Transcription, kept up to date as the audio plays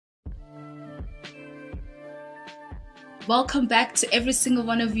Welcome back to every single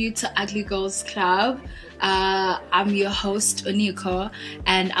one of you to Ugly Girls Club. I'm your host, Oniko,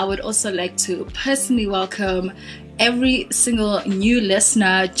 and I would also like to personally welcome every single new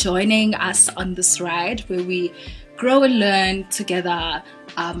listener joining us on this ride where we grow and learn together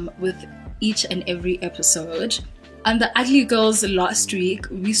with each and every episode. On the Ugly Girls last week,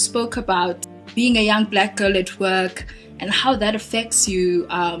 we spoke about being a young black girl at work and how that affects you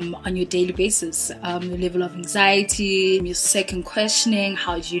on your daily basis, your level of anxiety, your second questioning,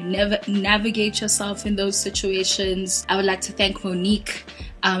 how do you navigate yourself in those situations. I would like to thank Monique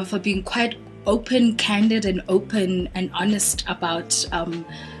for being quite open, candid, and open and honest about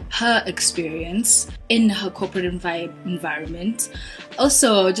her experience in her corporate environment.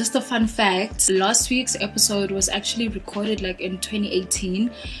 Also, just a fun fact, last week's episode was actually recorded like in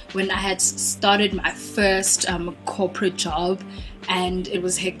 2018 when I had started my first corporate job, and it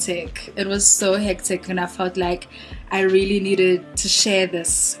was hectic. It was so hectic, and I felt like I really needed to share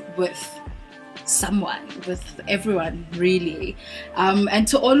this with someone, with everyone, really. And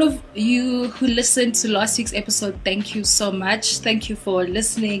to all of you who listened to last week's episode, thank you so much. Thank you for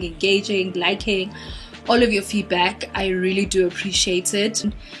listening, engaging, liking, all of your feedback. I really do appreciate it.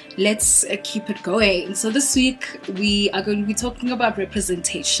 Let's keep it going. So this week we are going to be talking about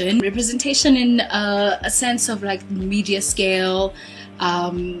representation in a sense of like media scale,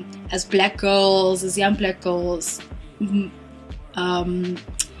 as black girls, as young black girls,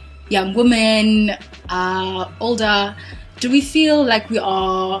 young women, older. Do we feel like we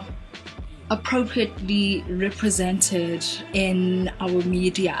are appropriately represented in our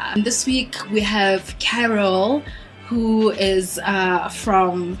media? And this week we have Carol, who is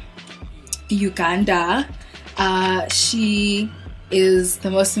from Uganda. She is the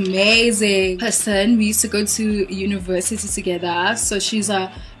most amazing person. We used to go to university together. So she's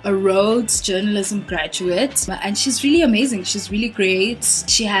a Rhodes journalism graduate, and she's really amazing. She's really great.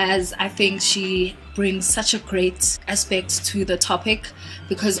 She brings such a great aspect to the topic,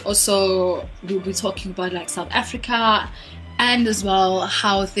 because also we'll be talking about like South Africa and as well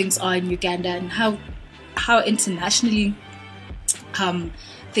how things are in Uganda and how internationally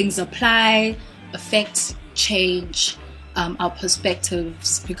things apply, affect, change our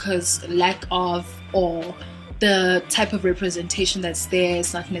perspectives, because lack of or the type of representation that's there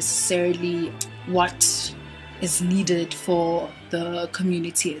is not necessarily what is needed for the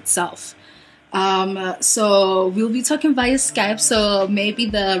community itself. So we'll be talking via Skype, so maybe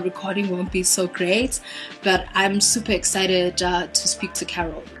the recording won't be so great, but I'm super excited to speak to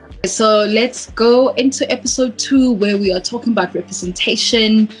Carol. So let's go into episode 2, where we are talking about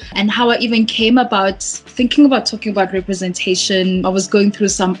representation and how I even came about thinking about talking about representation. I was going through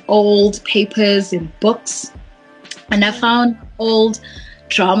some old papers and books, and I found old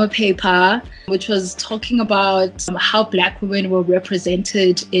drama paper which was talking about how black women were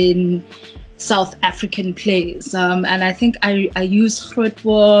represented in South African plays. And I think I used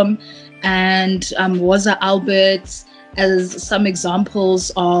Grootboom and Waza Albert as some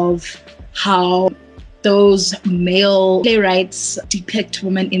examples of how those male playwrights depict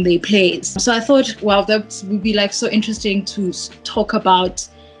women in their plays. So I thought, wow, that would be like so interesting to talk about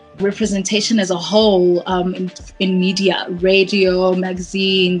representation as a whole in media, radio,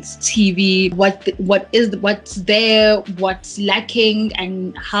 magazines, TV, what's there, what's lacking,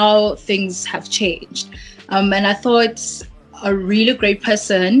 and how things have changed. And I thought a really great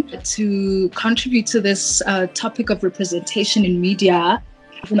person to contribute to this topic of representation in media,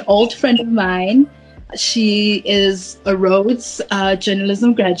 an old friend of mine. She is a Rhodes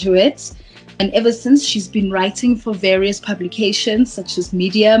journalism graduate. And ever since, she's been writing for various publications such as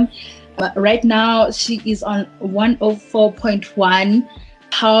Medium. Right now, she is on 104.1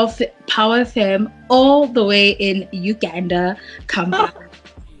 Power FM, all the way in Uganda, Kampala.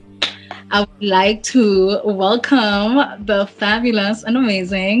 I would like to welcome the fabulous and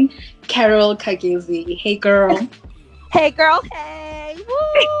amazing Carol Kagezi. Hey, girl. Hey, girl. Hey.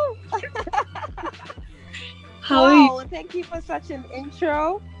 Woo! How are you? Thank you for such an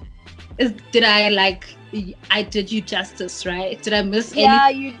intro. Did I did you justice, right? Did I miss anything? Yeah,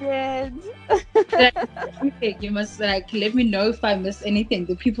 you did. Okay, you must let me know if I miss anything.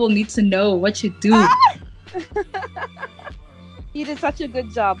 The people need to know what you do. You did such a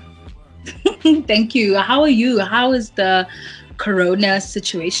good job. Thank you. How are you? How is the corona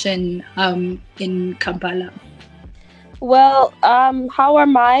situation in Kampala? Well, how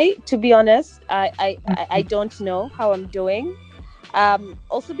am I? To be honest, I don't know how I'm doing.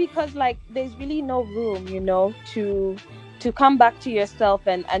 Also because there's really no room, to come back to yourself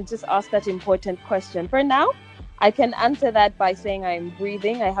and just ask that important question. For now, I can answer that by saying I'm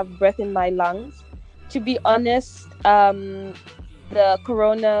breathing. I have breath in my lungs. to be honest, the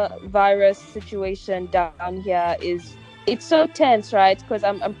coronavirus situation down here it's so tense, right? Because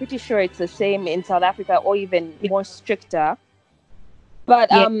I'm pretty sure it's the same in South Africa or even more stricter. But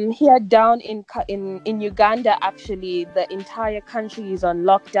here down in Uganda, actually, the entire country is on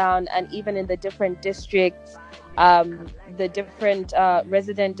lockdown, and even in the different districts, the different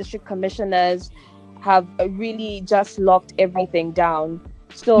resident district commissioners have really just locked everything down.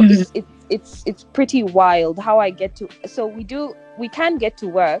 So it's pretty wild how I get to. So we can get to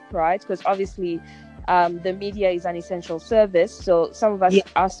work, right? Because obviously, the media is an essential service, so some of us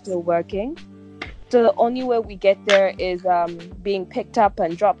are still working. So the only way we get there is being picked up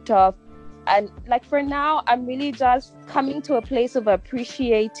and dropped off. And like for now, I'm really just coming to a place of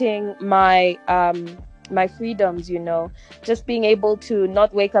appreciating my my freedoms, you know, just being able to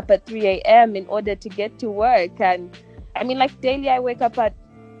not wake up at 3 a.m. in order to get to work. And I mean, like daily, I wake up at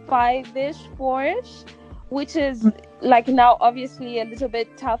 5-ish, 4-ish, which is like now obviously a little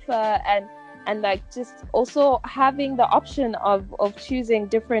bit tougher, and like just also having the option of choosing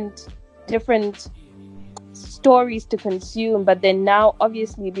different stories to consume. But then now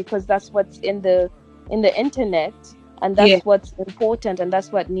obviously, because that's what's in the internet, and that's what's important, and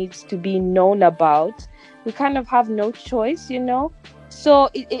that's what needs to be known about, we kind of have no choice, you know. So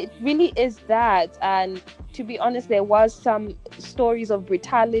it really is that. And to be honest, there was some stories of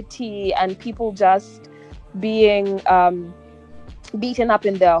brutality and people just being beaten up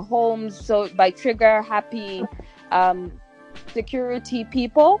in their homes, so by trigger happy security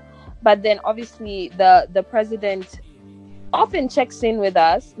people. But then obviously the president often checks in with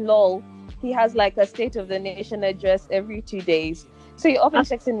us. Lol, he has like a State of the Nation address every 2 days, so he often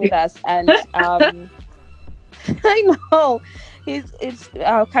checks in with us. And I know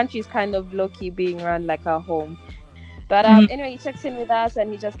our country is kind of low-key being run like our home. But anyway, he checks in with us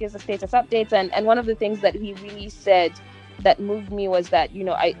and he just gives us status updates. And one of the things that he really said that moved me was that, you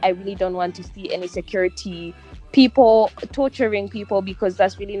know, I really don't want to see any security people torturing people, because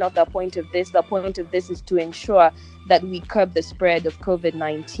that's really not the point of this. The point of this is to ensure that we curb the spread of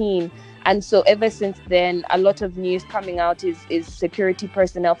COVID-19. And so ever since then, a lot of news coming out is security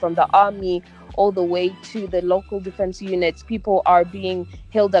personnel from the army all the way to the local defense units. People are being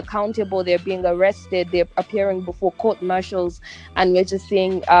held accountable. They're being arrested. They're appearing before court martials. And we're just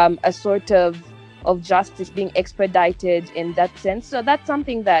seeing a sort of justice being expedited in that sense. So that's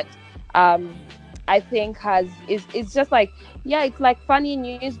something that I think is just like, yeah, it's like funny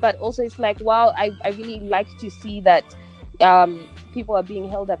news, but also it's like, wow, I really like to see that people are being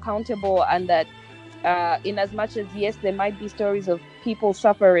held accountable, and that in as much as, yes, there might be stories of people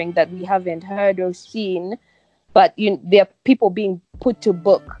suffering that we haven't heard or seen, but there are people being put to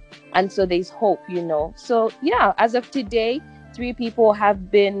book, and so there's hope, you know. So yeah, as of today, 3 people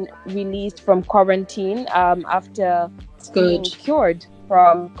have been released from quarantine after being cured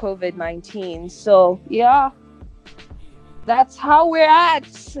from COVID-19. So yeah, that's how we're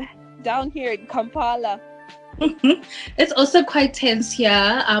at down here in Kampala. It's also quite tense here.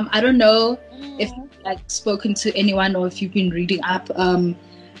 I don't know if you've like spoken to anyone or if you've been reading up.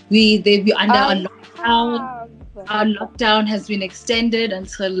 We're under a lockdown. Our lockdown has been extended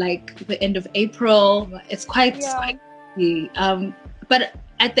until like the end of April. It's quite but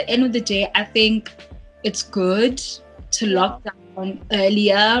at the end of the day, I think it's good to lock down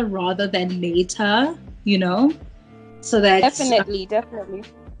earlier rather than later, you know, so that definitely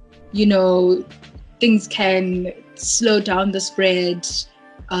you know, things can slow down the spread,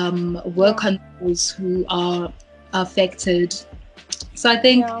 work on those who are affected. So I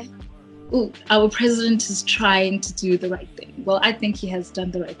think our president is trying to do the right thing. Well, I think he has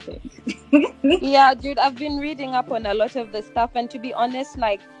done the right thing. Yeah, dude, I've been reading up on a lot of the stuff, and to be honest,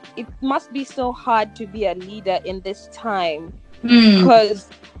 like, it must be so hard to be a leader in this time, because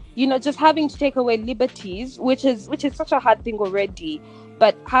you know, just having to take away liberties, which is such a hard thing already,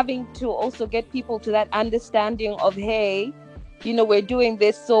 but having to also get people to that understanding of, hey, you know, we're doing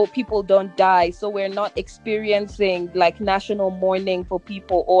this so people don't die, so we're not experiencing like national mourning for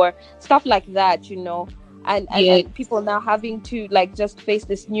people or stuff like that, you know, and people now having to like just face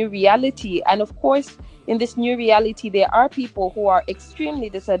this new reality. And of course, in this new reality, there are people who are extremely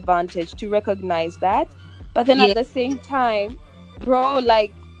disadvantaged, to recognize that. But then at the same time, bro,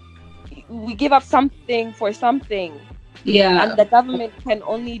 like, we give up something for something. Yeah. And the government can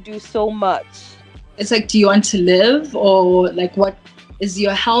only do so much. It's like, do you want to live, or like, what is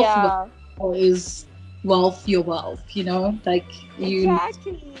your health wealth, or is wealth your wealth? You know, like, you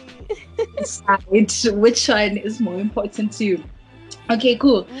decide which one is more important to you. Okay,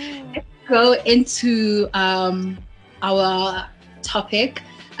 cool. Let's go into our topic.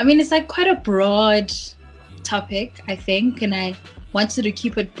 I mean, it's like quite a broad topic, I think, and I wanted to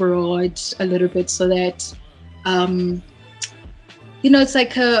keep it broad a little bit so that, it's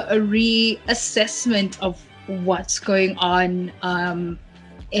like a reassessment of what's going on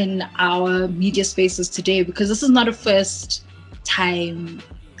in our media spaces today, because this is not a first time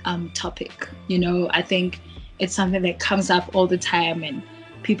topic. I think it's something that comes up all the time and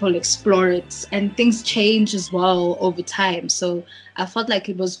people explore it, and things change as well over time. So I felt like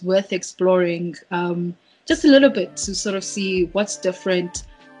it was worth exploring just a little bit to sort of see what's different,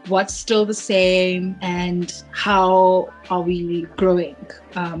 what's still the same, and how are we growing.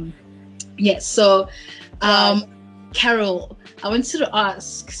 So Carol, I wanted to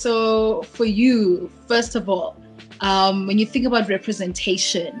ask, so for you, first of all, when you think about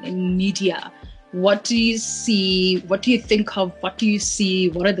representation in media, what do you see? What do you think of? What do you see?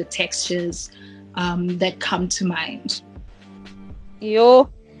 What are the textures that come to mind?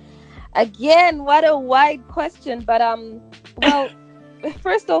 Again, what a wide question. But well,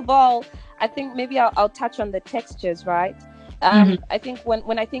 first of all, I think maybe I'll touch on the textures, right? I think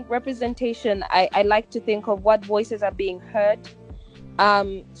when I think representation, I like to think of what voices are being heard.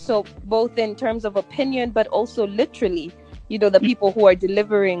 So both in terms of opinion, but also literally, the people who are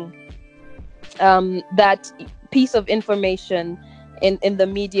delivering that piece of information in the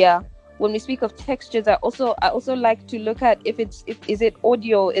media. When we speak of textures, I also like to look at is it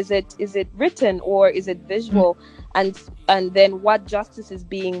audio, is it written, or is it visual, and then what justice is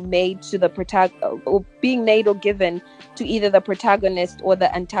being made to the or being made or given to either the protagonist or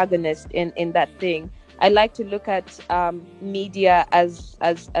the antagonist in that thing. I like to look at media as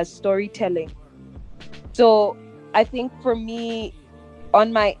storytelling. So I think for me,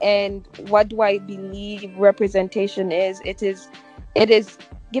 on my end, what do I believe representation is? It is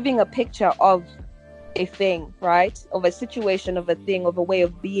giving a picture of a thing, right? Of a situation, of a thing, of a way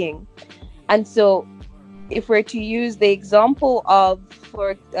of being. And so if we're to use the example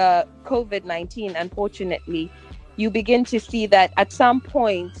for COVID-19, unfortunately, you begin to see that at some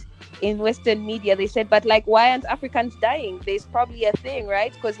point in Western media, they said, but like, why aren't Africans dying? There's probably a thing,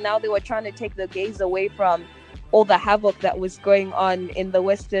 right? Because now they were trying to take the gaze away from all the havoc that was going on in the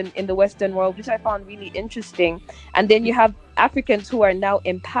Western world, which I found really interesting. And then you have Africans who are now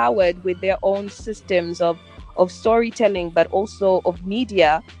empowered with their own systems of storytelling, but also of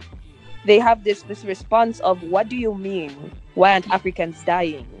media. They have this response of, what do you mean? Why aren't Africans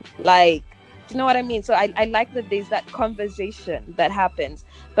dying? Like, do you know what I mean? So I like that there's that conversation that happens.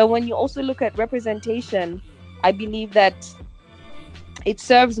 But when you also look at representation, I believe that it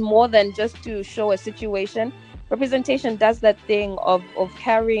serves more than just to show a situation. Representation does that thing of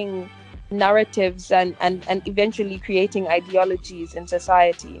carrying narratives and eventually creating ideologies in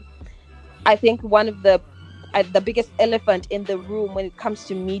society. I think one of the biggest elephant in the room when it comes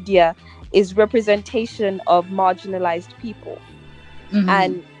to media is representation of marginalized people.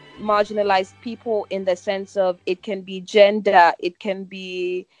 And marginalized people in the sense of, it can be gender, it can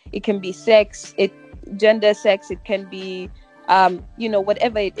be sex, gender, sex, it can be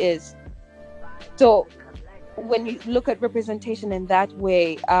whatever it is. So when you look at representation in that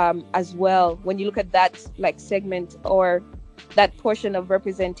way, as well, when you look at that like segment or that portion of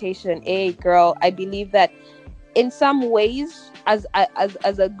representation, girl, I believe that in some ways, as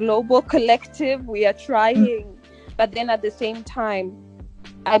a global collective, we are trying, but then at the same time,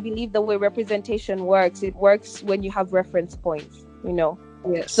 I believe the way representation works, it works when you have reference points,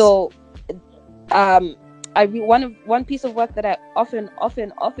 Yes. So one piece of work that I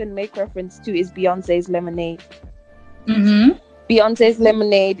often make reference to is Beyonce's Lemonade. Beyonce's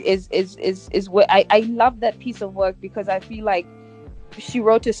Lemonade is where I love that piece of work, because I feel like she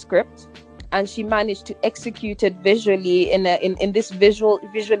wrote a script and she managed to execute it visually in this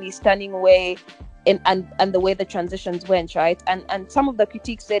visually stunning way, and the way the transitions went, right? And some of the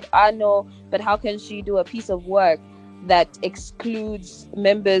critiques said, no, but how can she do a piece of work that excludes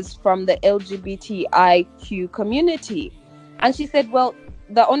members from the LGBTIQ community? And she said, well,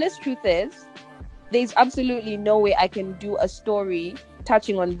 the honest truth is, there's absolutely no way I can do a story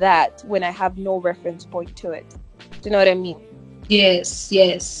touching on that when I have no reference point to it. Do you know what I mean? Yes.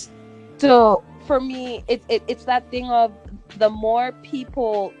 So for me, it's that thing of, the more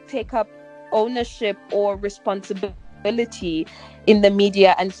people take up ownership or responsibility in the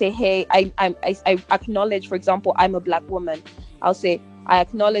media and say, hey, I acknowledge, for example, I'm a Black woman. I'll say, I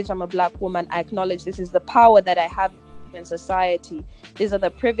acknowledge I'm a Black woman. I acknowledge this is the power that I have in society. These are the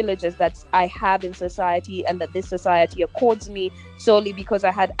privileges that I have in society, and that this society accords me solely because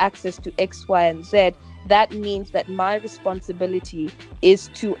I had access to X, Y, and Z. That means that my responsibility is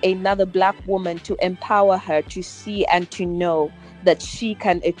to another Black woman, to empower her to see and to know that she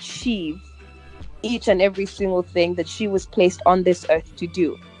can achieve each and every single thing that she was placed on this earth to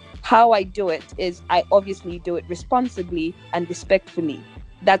do. How I do it is I obviously do it responsibly and respectfully.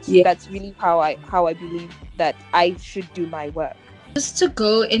 That's really how I believe that I should do my work. Just to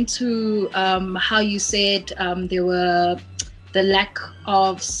go into how you said there were the lack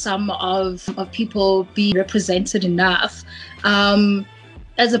of some of people being represented enough.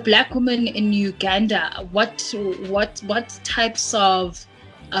 As a Black woman in Uganda, what types of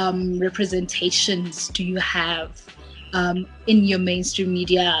representations do you have in your mainstream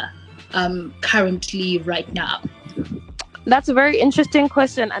media currently right now? That's a very interesting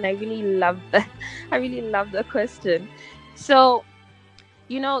question, and I really love that. I really love the question. So,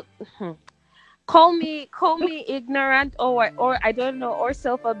 call me ignorant or I don't know, or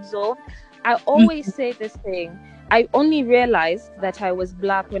self-absorbed. I always say this thing. I only realized that I was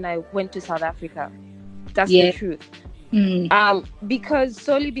Black when I went to South Africa. That's the truth.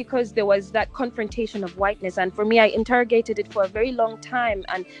 Because there was that confrontation of whiteness, and for me, I interrogated it for a very long time,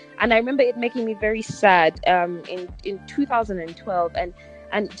 and I remember it making me very sad in 2012,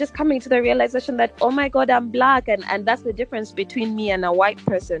 and just coming to the realization that, oh my God, I'm Black, and that's the difference between me and a white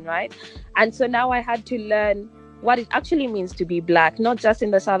person, right? And so now I had to learn what it actually means to be Black, not just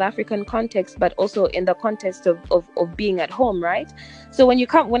in the South African context, but also in the context of being at home, right? So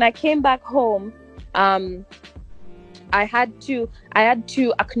when I came back home, I had to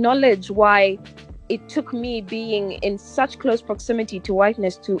acknowledge why it took me being in such close proximity to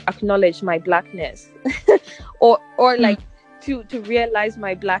whiteness to acknowledge my Blackness, or like to realize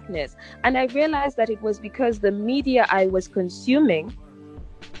my Blackness. And I realized that it was because the media I was consuming,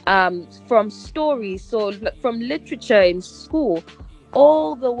 from stories, so from literature in school,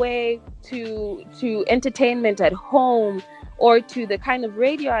 all the way to entertainment at home, or to the kind of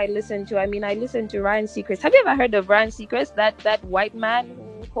radio I listen to. I mean, I listen to Ryan Seacrest. Have you ever heard of Ryan Seacrest? That white man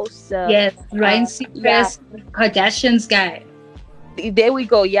who hosts... yes, Ryan Seacrest, Kardashian's guy. There we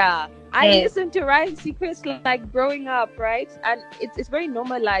go, yeah. I listened to Ryan Seacrest like growing up, right? And it's very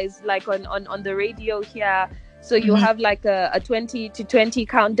normalized, like on the radio here. So you have like a 20 to 20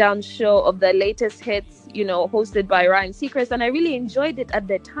 countdown show of the latest hits, hosted by Ryan Seacrest. And I really enjoyed it at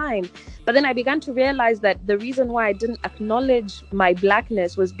the time. But then I began to realize that the reason why I didn't acknowledge my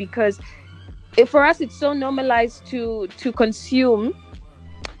Blackness was because for us, it's so normalized to consume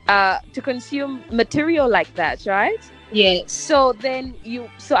material like that, right? Yes. So then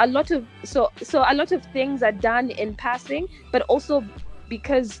a lot of things are done in passing, but also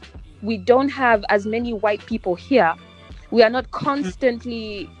because we don't have as many white people here, we are not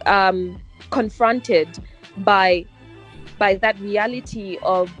constantly confronted by that reality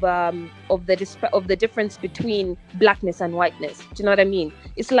of the difference between Blackness and whiteness. Do you know what I mean?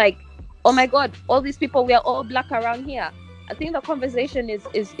 It's like, oh my God, all these people, we are all Black around here. I think the conversation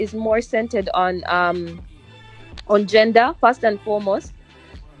is more centered on gender first and foremost.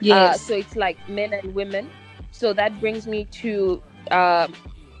 Yes. So it's like men and women. So that brings me to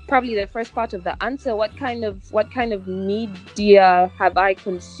probably the first part of the answer. What kind of media have I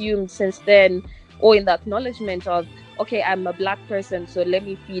consumed since then, or in the acknowledgement of, okay, I'm a Black person, so let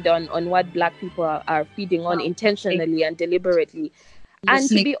me feed on what Black people are feeding on intentionally and deliberately. And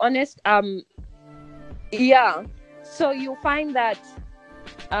to be honest, so you'll find that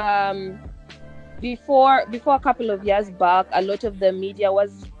before a couple of years back, a lot of the media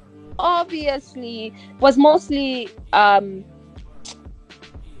was mostly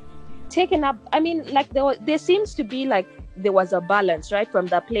taken up. I mean, like there seems to be like there was a balance, right, from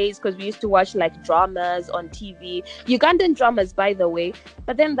the plays, because we used to watch like dramas on TV, Ugandan dramas, by the way.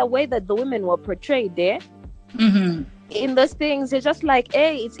 But then the way that the women were portrayed there in those things, it's just like,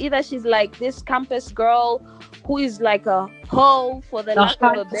 hey, it's either she's like this campus girl who is like a hoe, for the lack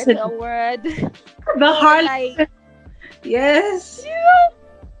of a better word, the heart, like, yes,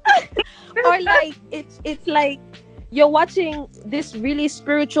 or like it's like you're watching this really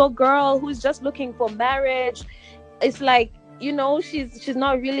spiritual girl who's just looking for marriage. It's like, she's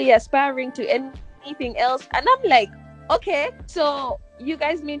not really aspiring to anything else. And I'm like, okay, so you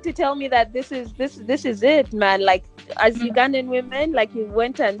guys mean to tell me that this is it, man? Like, as Ugandan women, like, you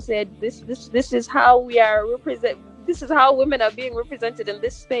went and said this is how we are this is how women are being represented in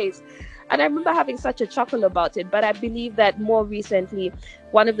this space. And I remember having such a chuckle about it. But I believe that more recently,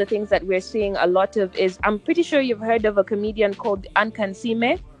 one of the things that we're seeing a lot of is, I'm pretty sure you've heard of a comedian called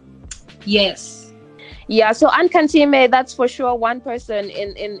Ankansime. Yes. Yeah, so Ankansime, that's for sure one person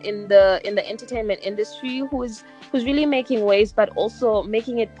in the entertainment industry who's really making waves, but also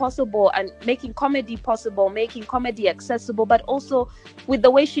making it possible and making comedy possible, making comedy accessible, but also with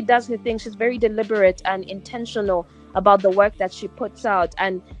the way she does her thing, she's very deliberate and intentional about the work that she puts out,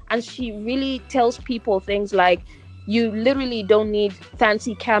 and she really tells people things like, you literally don't need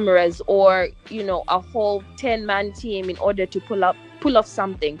fancy cameras or, you know, a whole 10-man team in order to pull off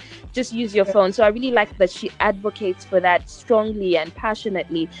something. Just use your phone. So I really like that she advocates for that strongly and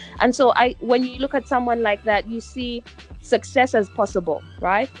passionately. And so when you look at someone like that, you see success as possible,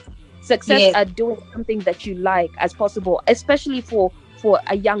 right? Success at doing something that you like as possible, especially for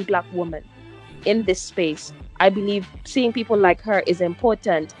a young Black woman in this space. I believe seeing people like her is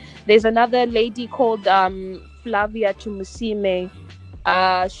important. There's another lady called Flavia Tumusime.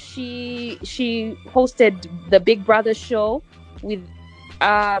 She hosted the Big Brother show with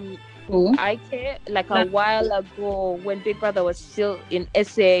Ike like a while ago when Big Brother was still in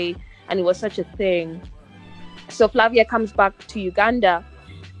SA, and it was such a thing. So Flavia comes back to Uganda,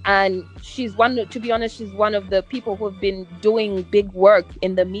 and to be honest, she's one of the people who have been doing big work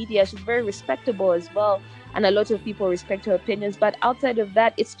in the media. She's very respectable as well, and a lot of people respect her opinions. But outside of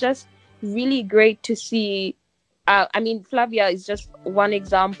that, it's just really great to see. I mean, Flavia is just one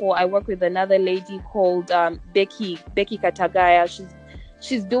example. I work with another lady called Becky Katagaya.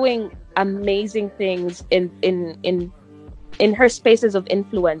 She's doing amazing things in her spaces of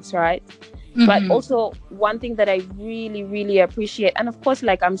influence, right? Mm-hmm. But also one thing that I really, really appreciate, and of course,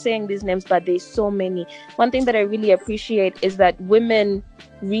 like I'm saying these names, but there's so many. One thing that I really appreciate is that women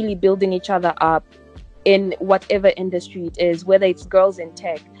really building each other up in whatever industry it is, whether it's girls in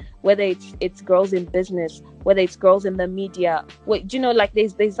tech, whether it's girls in business, whether it's girls in the media. You know, like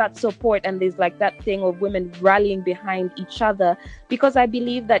there's that support, and there's like that thing of women rallying behind each other, because I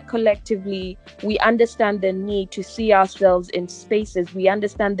believe that collectively we understand the need to see ourselves in spaces. We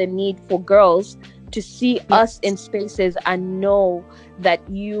understand the need for girls to see us in spaces and know that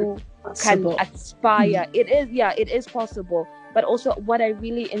you can aspire. Mm-hmm. It is possible. But also what I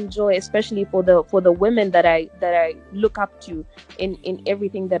really enjoy, especially for the women that I look up to in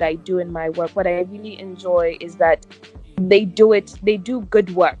everything that I do in my work, what I really enjoy is that they do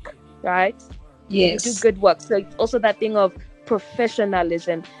good work, right? Yes. They do good work. So it's also that thing of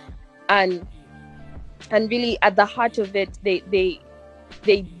professionalism, and really at the heart of it, they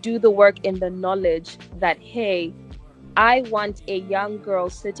do the work in the knowledge that, hey, I want a young girl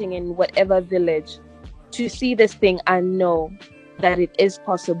sitting in whatever village to see this thing and know that it is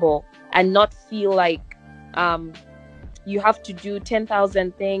possible, and not feel like you have to do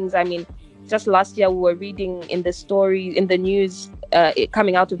 10,000 things. I mean, just last year we were reading in the story in the news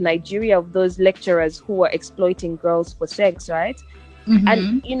coming out of Nigeria of those lecturers who were exploiting girls for sex, right? Mm-hmm.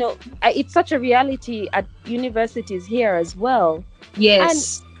 And you know, it's such a reality at universities here as well.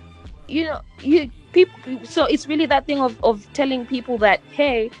 Yes. And you know, so it's really that thing of telling people that,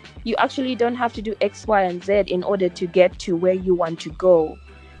 hey, you actually don't have to do X, Y, and Z in order to get to where you want to go.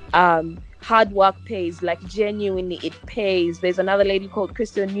 Hard work pays, like genuinely it pays. There's another lady called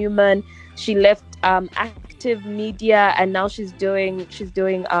Crystal Newman. She left active media, and now she's doing her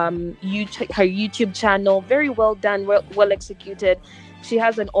YouTube channel. Very well done, well executed. She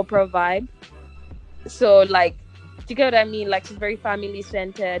has an Oprah vibe. So like, you get what I mean? Like, she's very family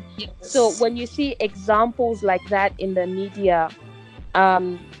centered. Yes. So when you see examples like that in the media,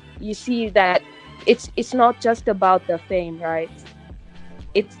 you see that it's not just about the fame, right?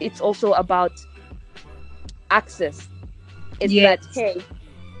 It's also about access. It's that, hey,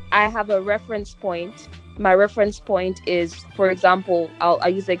 I have a reference point. My reference point is, for example, I'll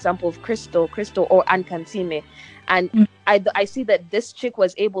use the example of Crystal or Ankansime. And I see that this chick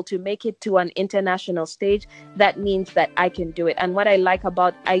was able to make it to an international stage. That means that I can do it. And what I like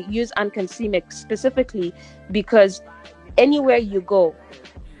about, I use Ankansime specifically because anywhere you go,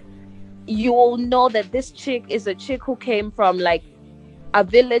 you will know that this chick is a chick who came from like a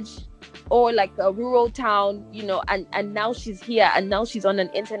village or like a rural town, you know, and now she's here, and now she's on an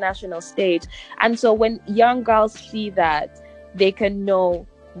international stage. And so when young girls see that, they can know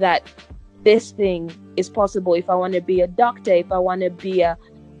that this thing is possible. If I want to be a doctor, if I want to be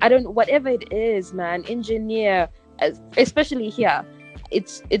whatever it is, man, engineer, especially here,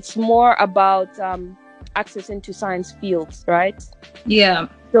 it's more about access into science fields, right? Yeah.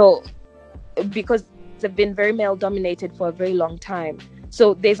 So because they've been very male dominated for a very long time.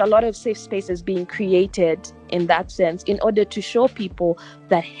 So there's a lot of safe spaces being created in that sense, in order to show people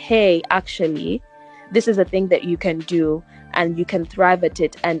that, hey, actually, this is a thing that you can do, and you can thrive at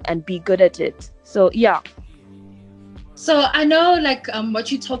it and be good at it. So, yeah. So I know, like,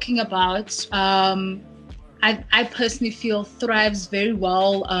 what you're talking about, I personally feel thrives very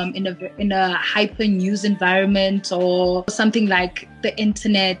well in a hyper news environment, or something like the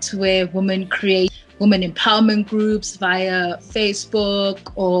internet, where women create women empowerment groups via Facebook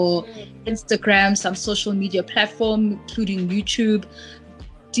or Instagram, some social media platform, including YouTube.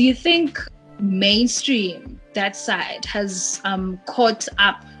 Do you think mainstream, that side, has caught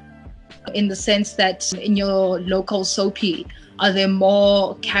up in the sense that in your local soapy, are there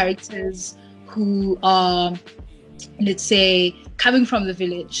more characters who are, let's say, coming from the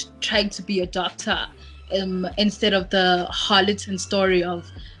village, trying to be a doctor, instead of the harlequin story of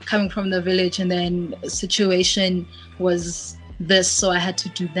coming from the village and then the situation was this, so I had to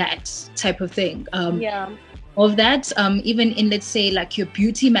do that type of thing? Of that, even in, let's say, like your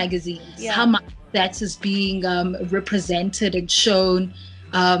beauty magazines, how much that is being represented and shown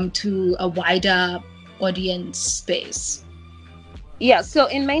to a wider audience space? Yeah, so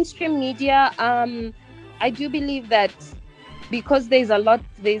in mainstream media, I do believe that because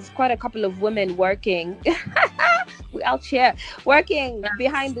there's quite a couple of women working we out here working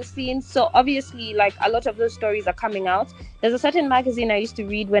behind the scenes, so obviously like a lot of those stories are coming out. There's a certain magazine I used to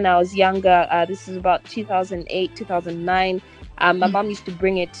read when I was younger. This is about 2008 2009. My mom used to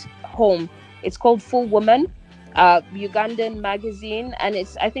bring it home. It's called Full Woman, Ugandan magazine, and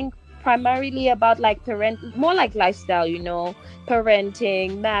it's, I think, primarily about like more like lifestyle,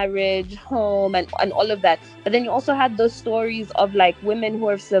 parenting, marriage, home, and all of that. But then you also had those stories of like women who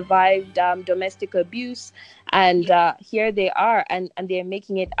have survived domestic abuse, and here they are, and they're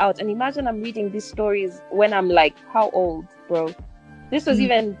making it out. And imagine I'm reading these stories when I'm like, how old, bro? This was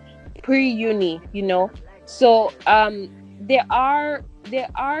even pre-uni, So there are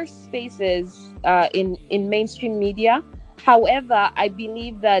spaces in mainstream media. However, I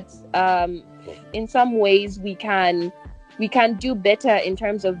believe that in some ways we can do better in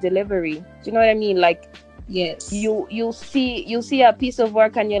terms of delivery. Do you know what I mean? Like, yes, you'll see a piece of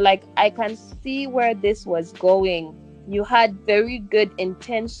work and you're like, I can see where this was going. You had very good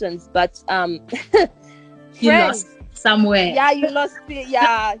intentions, but you lost somewhere. Yeah, you lost it.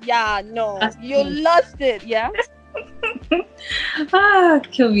 Yeah, no, you lost it. Yeah.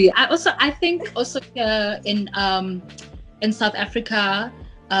 Kill me. I think in South Africa,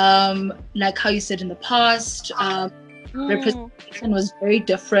 like how you said in the past, representation was very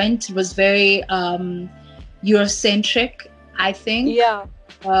different. It was very Eurocentric, I think. Yeah.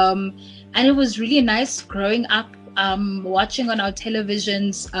 And it was really nice growing up, watching on our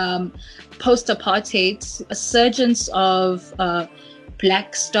televisions, post-apartheid, a surgence of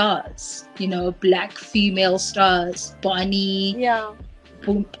Black stars, Black female stars, Bonnie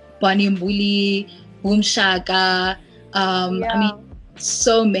Mbuli, Boomshaka. I mean,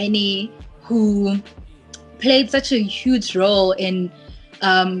 so many who played such a huge role in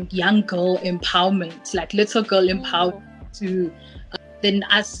young girl empowerment, like little girl empowerment, to then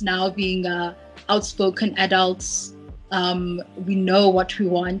us now being outspoken adults. We know what we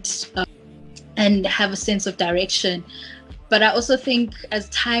want and have a sense of direction. But I also think as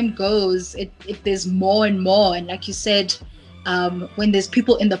time goes, if there's more and more, and like you said, when there's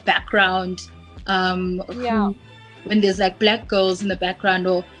people in the background, when there's like Black girls in the background,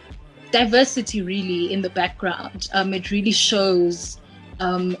 or diversity really in the background, it really shows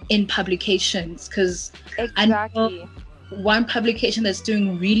in publications. Because I know one publication that's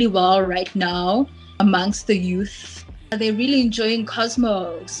doing really well right now amongst the youth, they're really enjoying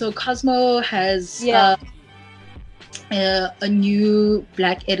Cosmo. So Cosmo has a new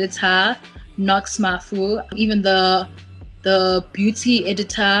Black editor, Nox Mafu. Even the beauty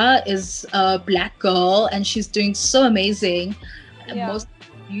editor is a Black girl, and she's doing so amazing. Most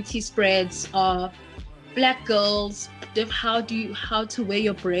beauty spreads are Black girls, how to wear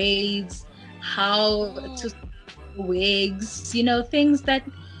your braids, how to wigs, things that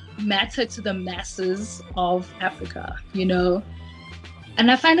matter to the masses of Africa, And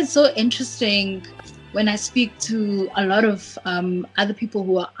I find it so interesting when I speak to a lot of other people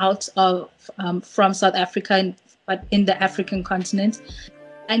who are out of from South Africa, but in the African continent,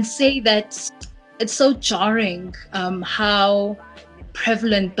 and say that it's so jarring how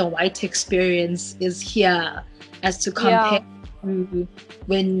prevalent the white experience is here as to compare to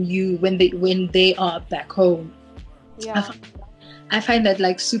when they are back home. I find that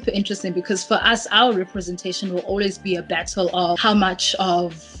like super interesting, because for us, our representation will always be a battle of how much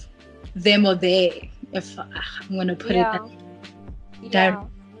of them or they, if I'm going to put it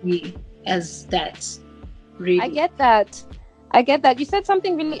directly as that. Really, I get that. You said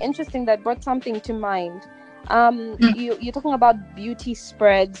something really interesting that brought something to mind. You're talking about beauty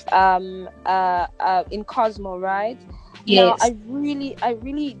spreads in Cosmo, right? Yes. Now, I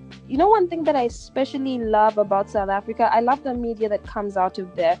really, one thing that I especially love about South Africa, I love the media that comes out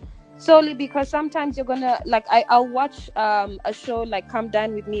of there. solely because sometimes you're gonna like I'll watch a show like Come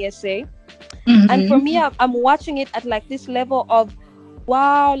Dine With Me SA, and for me I'm watching it at like this level of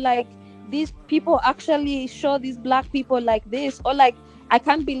wow, like these people actually show these black people like this, or like I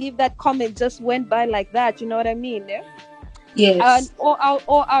can't believe that comment just went by like that, you know what I mean? Yeah? And Yes.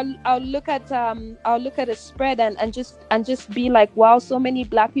 I'll look at a spread and just be like wow, so many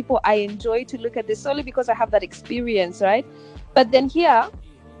black people, I enjoy to look at this solely because I have that experience, right? But then here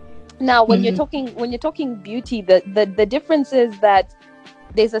now when you're talking beauty, the difference is that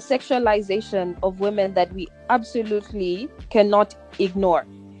there's a sexualization of women that we absolutely cannot ignore.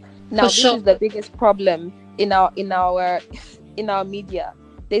 Now For this sure. is the biggest problem in our in our media.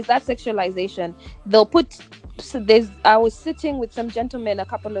 There's that sexualization. They'll put so there's I was sitting with some gentlemen a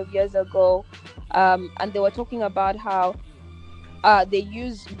couple of years ago, and they were talking about how they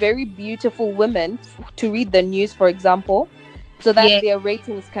use very beautiful women to read the news, for example, so that Yeah. their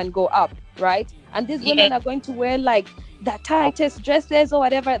ratings can go up, right? And these Yeah. women are going to wear like the tightest dresses or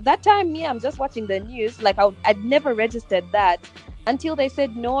whatever. That time, me, I'm just watching the news. Like I'd never registered that until they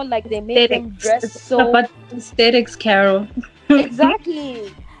said no. Like they make them Aesthetics. dress It's all so about aesthetics, Carol.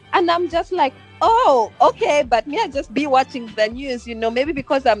 exactly, and I'm just like, oh, okay. But me, I just be watching the news, you know, maybe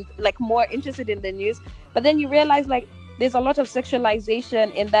because I'm like more interested in the news. But then you realize like there's a lot of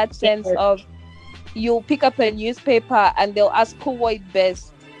sexualization in that sense Yeah. of you'll pick up a newspaper and they'll ask who wore it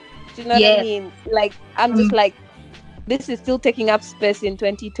best. Do you know what I Yeah. mean? Like I'm just like, this is still taking up space in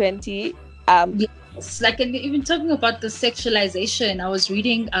 2020. Yes. Like, and even talking about the sexualization, I was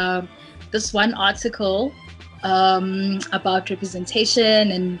reading this one article about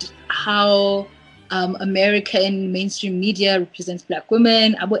representation and how American mainstream media represents black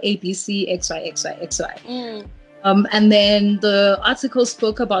women, about ABC, XY. And then the article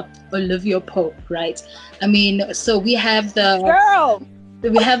spoke about Olivia Pope, right? I mean, so Girl, we have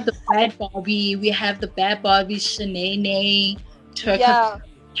the bad Barbie Shanae Turk yeah,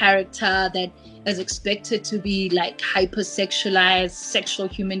 character that is expected to be like hypersexualized, sexual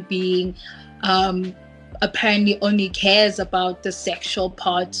human being. Apparently only cares about the sexual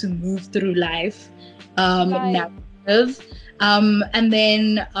part to move through life. Narrative. And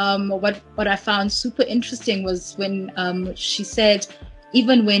then what I found super interesting was when she said,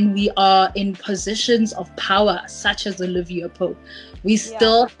 even when we are in positions of power, such as Olivia Pope, we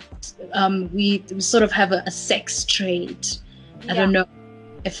still we sort of have a sex trade. I don't know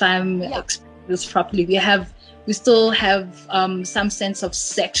if I'm explaining this properly. We still have some sense of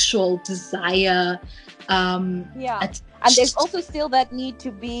sexual desire. And there's also still that need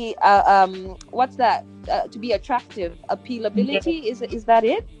to be what's that? To be attractive, appealability. Is that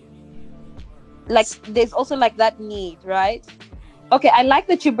it? Like there's also like that need, right? Okay, I like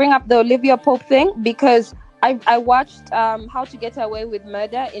that you bring up the Olivia Pope thing because I watched How to Get Away with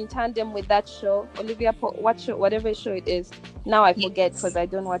Murder in tandem with that show. Olivia Pope, whatever show it is. Now I forget because I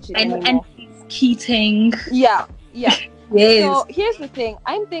don't watch it anymore. And Keating. Yeah. Yes. So here's the thing.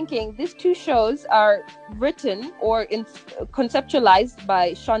 I'm thinking these two shows are written or conceptualized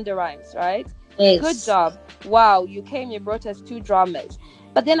by Shonda Rhimes, right? Yes. Good job. Wow, you brought us two dramas.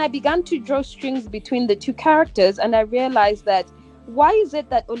 But then I began to draw strings between the two characters and I realized that why is it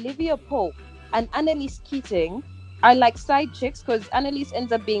that Olivia Pope and Annalise Keating are like side chicks? Because Annalise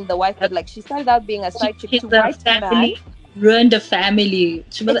ends up being the wife, but like she started out being a side chick to white man. Ruined the family.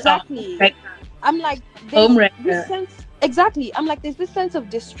 Exactly. I'm like, this sense. Exactly. I'm like, there's this sense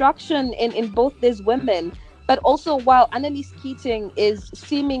of destruction in both these women. But also, while Annalise Keating is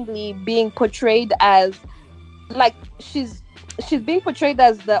seemingly being portrayed as, like, she's being portrayed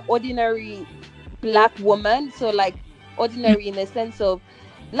as the ordinary black woman. So, like, ordinary in a sense of,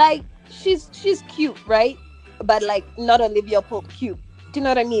 like, she's cute, right? But, like, not Olivia Pope cute. Do you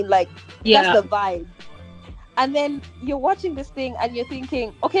know what I mean? Like, that's the vibe. And then you're watching this thing and you're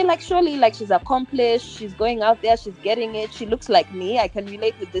thinking, okay, like surely like she's accomplished, she's going out there, she's getting it, she looks like me, I can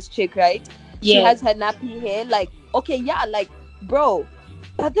relate with this chick, right? She has her nappy hair, like, okay, yeah, like, bro.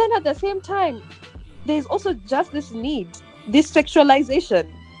 But then at the same time, there's also just this need, this sexualization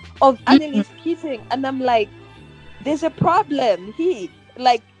of Annalise Keating. And I'm like, there's a problem here.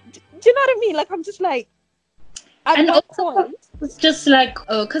 Like, do you know what I mean? Like, I'm just like, at what point? It's just like,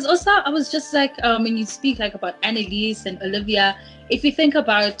 because also I was just like, when you speak like about Annalise and Olivia, if you think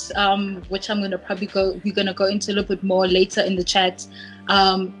about, which I'm gonna we're gonna go into a little bit more later in the chat,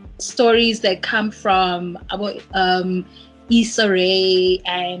 stories that come from Issa Rae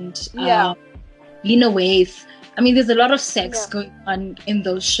and Lena Waithe. I mean, there's a lot of sex going on in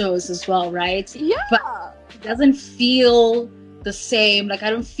those shows as well, right? Yeah. But it doesn't feel the same. Like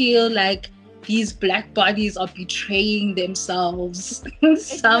I don't feel like these black bodies are betraying themselves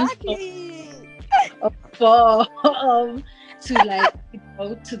some Exactly. form to like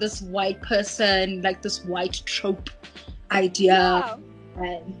to this white person, like this white trope idea. Yeah.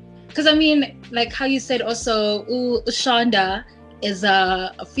 And because I mean, like how you said also, Shonda is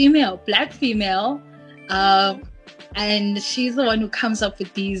a female, black female, and she's the one who comes up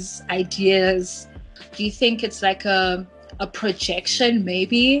with these ideas. Do you think it's like a projection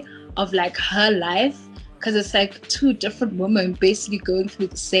maybe of like her life? Because it's like two different women basically going through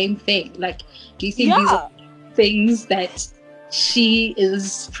the same thing. Like, do you think these are things that she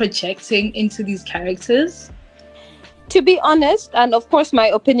is projecting into these characters? To be honest, and of course my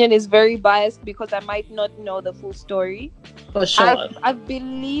opinion is very biased because I might not know the full story. For sure. I've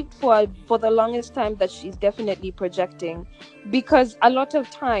believed for the longest time that she's definitely projecting, because a lot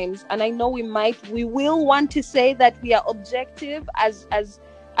of times, and I know we will want to say that we are objective as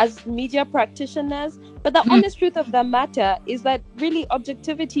media practitioners, but the honest truth of the matter is that really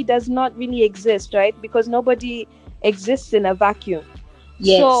objectivity does not really exist, right? Because nobody exists in a vacuum.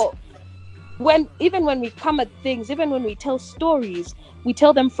 Yes. So when we come at things, even when we tell stories, we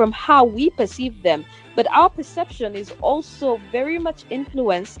tell them from how we perceive them, but our perception is also very much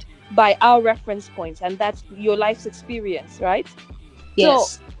influenced by our reference points, and that's your life's experience, right?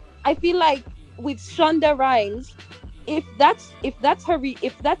 Yes. So I feel like with Shonda Rhimes, if that's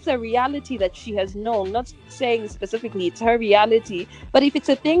a reality that she has known, not saying specifically it's her reality, but if it's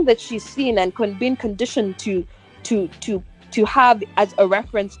a thing that she's seen and been conditioned to have as a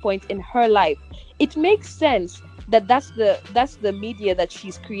reference point in her life, it makes sense that that's the media that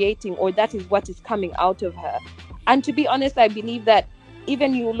she's creating, or that is what is coming out of her. And to be honest, I believe that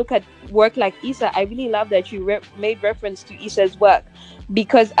even you look at work like Issa, I really love that you made reference to Issa's work,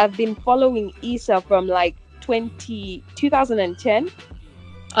 because I've been following Issa from like 2010.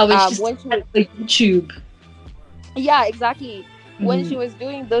 When she was YouTube. Yeah, exactly. When she was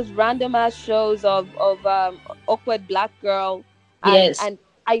doing those random ass shows of awkward black girl, and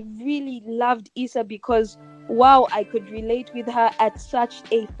I really loved Issa because wow, I could relate with her at such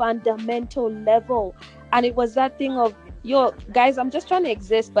a fundamental level. And it was that thing of, yo guys, I'm just trying to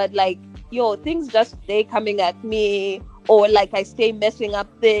exist, but like, yo, things just stay coming at me, or like I stay messing up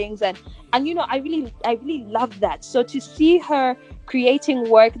things, and you know, I really love that. So to see her creating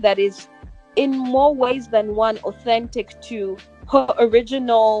work that is in more ways than one authentic to her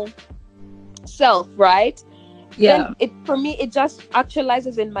original self, right? Yeah. Then for me, it just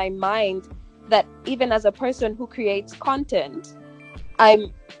actualizes in my mind that even as a person who creates content,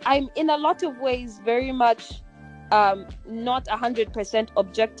 I'm in a lot of ways very much not 100%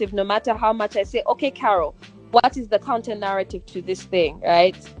 objective, no matter how much I say, okay, Carol, what is the counter narrative to this thing,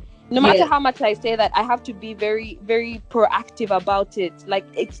 right? No matter how much I say that, I have to be very, very proactive about it. Like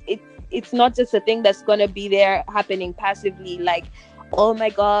it's not just a thing that's gonna be there happening passively, like, oh my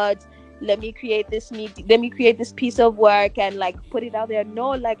god, let me create this piece of work and like put it out there. No,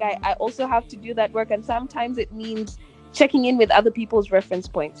 like I also have to do that work, and sometimes it means checking in with other people's reference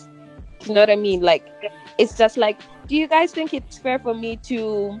points. You know what I mean? Like, it's just like, do you guys think it's fair for me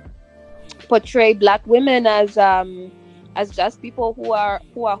to portray black women as just people who are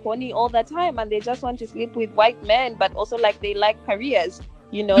horny all the time, and they just want to sleep with white men, but also like they like careers,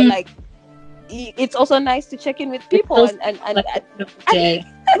 you know? Like, it's also nice to check in with people and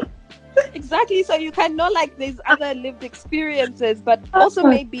exactly, so you can know like there's other lived experiences, but also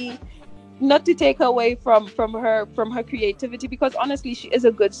maybe not to take away from her creativity, because honestly she is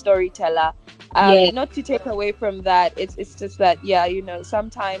a good storyteller. Not to take away from that, it's just that, yeah, you know,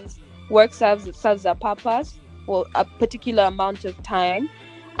 sometimes work serves a purpose for a particular amount of time,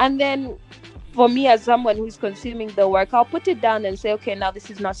 and then for me as someone who's consuming the work, I'll put it down and say, okay, now this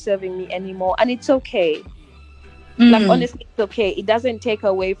is not serving me anymore, and it's okay. Like, honestly, it's okay. It doesn't take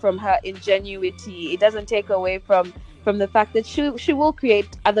away from her ingenuity. It doesn't take away from the fact that she will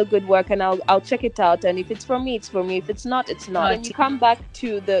create other good work, and I'll check it out, and if it's for me, it's for me. If it's not, it's not. When you come back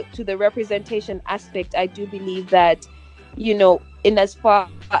to the representation aspect, I do believe that, you know, in as far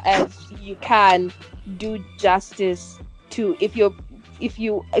as you can do justice to, if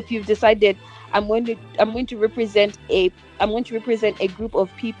you've decided, I'm going to represent a group of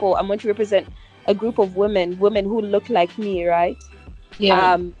people, I'm going to represent a group of women who look like me, right?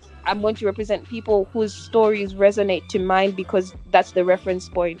 I'm going to represent people whose stories resonate to mine because that's the reference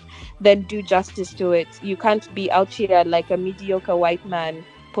point. Then do justice to it. You can't be out here like a mediocre white man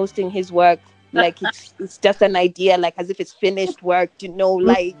posting his work like it's just an idea, like as if it's finished work, you know,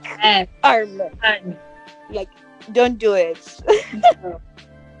 like like, don't do it.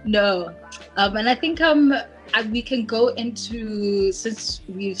 No. And I think we can go into, since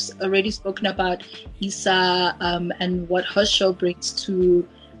we've already spoken about Issa and what her show brings to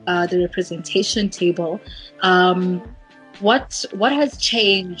the representation table. What has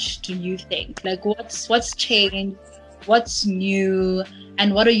changed, do you think? Like what's changed? What's new?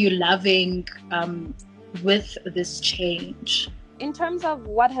 And what are you loving with this change? In terms of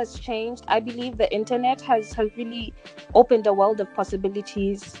what has changed, I believe the internet has really opened a world of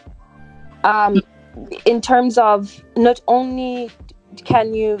possibilities. In terms of not only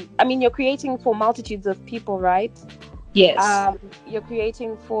you're creating for multitudes of people, right? Yes. You're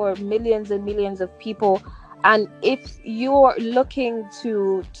creating for millions and millions of people. And if you're looking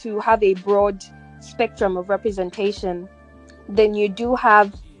to have a broad spectrum of representation, then you do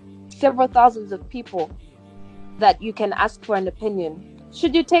have several thousands of people that you can ask for an opinion.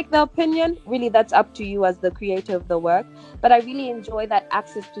 Should you take the opinion? Really, that's up to you as the creator of the work. But I really enjoy that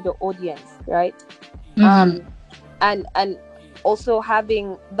access to the audience, right? And also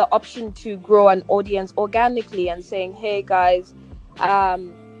having the option to grow an audience organically and saying, hey guys,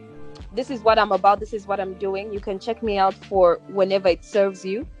 this is what I'm about, this is what I'm doing. You can check me out for whenever it serves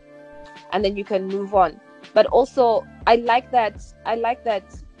you, and then you can move on. But also I like that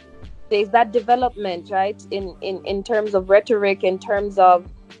there's that development, right, in terms of rhetoric, in terms of,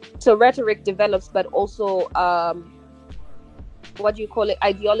 so rhetoric develops, but also what do you call it,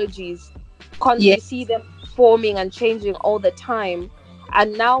 ideologies, you see them forming and changing all the time,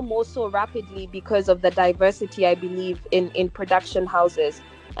 and now more so rapidly because of the diversity, I believe, in production houses.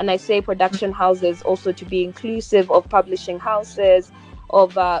 And I say production houses also to be inclusive of publishing houses,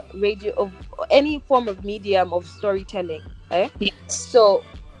 of radio, of any form of medium of storytelling. Yes. So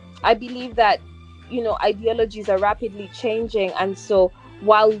I believe that, ideologies are rapidly changing. And so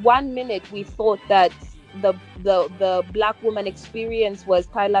while 1 minute we thought that the Black woman experience was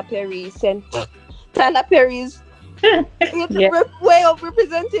Tyler Perry's way of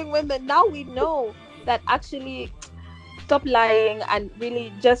representing women, now we know that actually stop lying and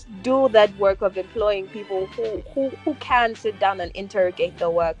really just do that work of employing people who can sit down and interrogate the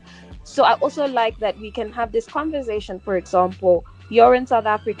work. So I also like that we can have this conversation. For example, you're in South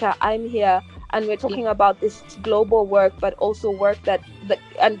Africa, I'm here, and we're talking about this global work, but also work that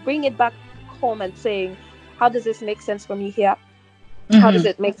and bring it back home and saying, how does this make sense for me here? How does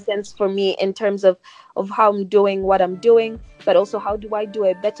it make sense for me in terms of how I'm doing what I'm doing, but also how do I do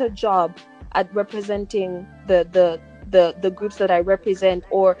a better job at representing the groups that I represent,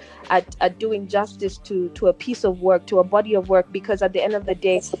 or at doing justice to a piece of work, to a body of work? Because at the end of the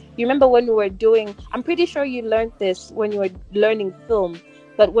day, you remember when we were doing, I'm pretty sure you learned this when you were learning film,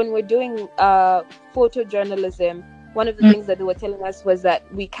 but when we're doing photojournalism, one of the things that they were telling us was that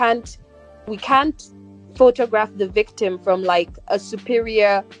we can't photograph the victim from like a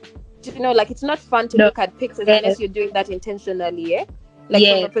superior, like it's not fun to look at pictures unless you're doing that intentionally,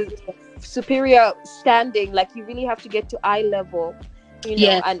 from a superior standing. Like you really have to get to eye level,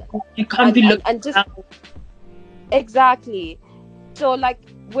 and you can't be looking and just exactly. So like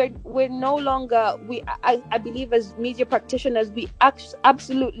we're no longer, I believe as media practitioners, we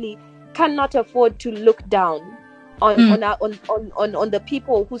absolutely cannot afford to look down on the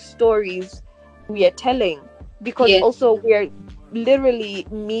people whose stories we are telling, because also we're literally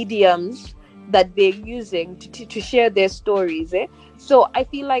mediums that they're using to share their stories. So I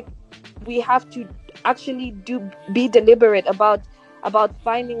feel like we have to actually be deliberate about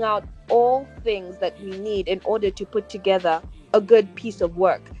finding out all things that we need in order to put together a good piece of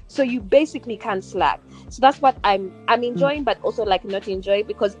work. So you basically can't slack. So that's what I'm enjoying, but also like not enjoying,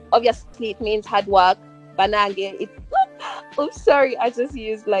 because obviously it means hard work. Banange, I'm sorry, I just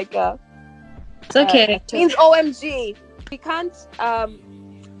used like it's okay. It means OMG. We can't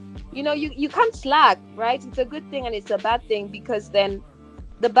you can't slack, right? It's a good thing and it's a bad thing, because then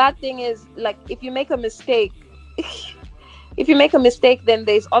the bad thing is, like, if you make a mistake then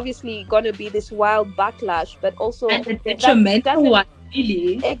there's obviously going to be this wild backlash, but also and a detrimental one,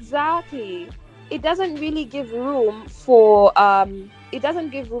 really. Exactly. It doesn't really give room for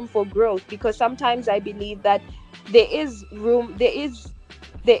growth, because sometimes I believe that there is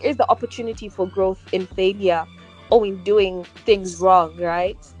the opportunity for growth in failure or in doing things wrong,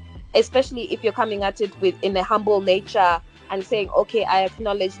 right? Especially if you're coming at it in a humble nature and saying, okay, I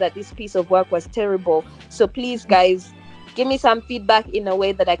acknowledge that this piece of work was terrible, so please guys, give me some feedback in a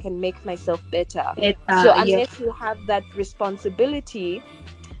way that I can make myself better. So unless you have that responsibility,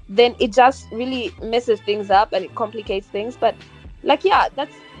 then it just really messes things up and it complicates things. But like,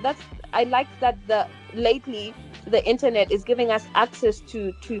 that's I like that lately the internet is giving us access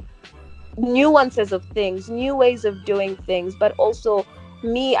to nuances of things, new ways of doing things, but also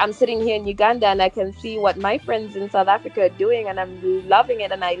me, I'm sitting here in Uganda and I can see what my friends in South Africa are doing, and I'm loving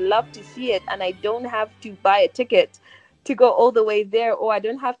it and I love to see it, and I don't have to buy a ticket to go all the way there, or I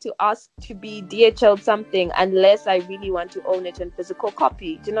don't have to ask to be DHL something unless I really want to own it in physical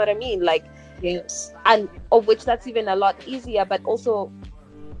copy. Do you know what I mean? Like, Yes. and of which that's even a lot easier, but also,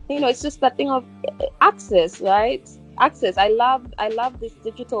 it's just that thing of access, right? Access. I love this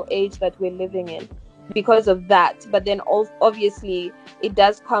digital age that we're living in because of that. But then obviously it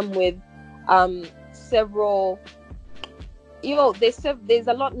does come with several, there's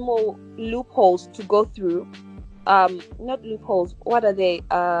a lot more loopholes to go through. Not loopholes, what are they?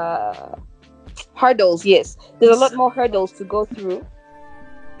 Hurdles. Yes, there's a lot more hurdles to go through,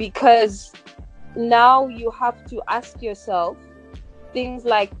 because now you have to ask yourself things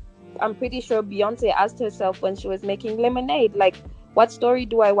like, I'm pretty sure Beyonce asked herself when she was making Lemonade, like, what story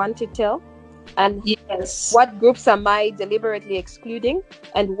do I want to tell? And yes, what groups am I deliberately excluding,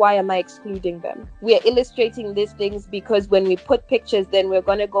 and why am I excluding them? We are illustrating these things because when we put pictures, then we're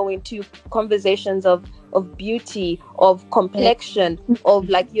going to go into conversations of beauty, of complexion, of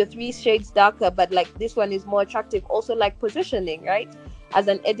like, you're 3 shades darker, but like this one is more attractive. Also like positioning, right? As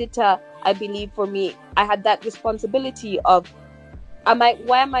an editor, I believe for me, I had that responsibility of,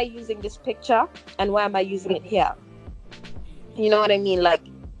 why am I using this picture and why am I using it here? You know what I mean? Like,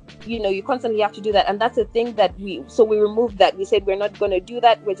 you constantly have to do that, and that's a thing that we removed that. We said we're not going to do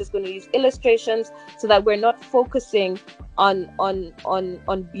that. We're just going to use illustrations so that we're not focusing on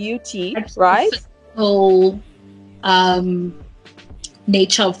beauty, right? whole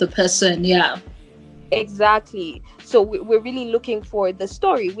nature of the person. Yeah, exactly. So we're really looking for the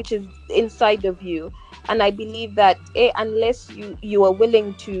story which is inside of you, and I believe that unless you are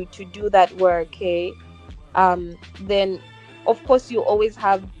willing to do that work, then of course you always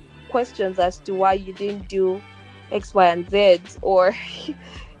have questions as to why you didn't do X, Y, and Z, or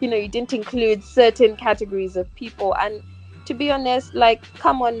you didn't include certain categories of people. And to be honest, like,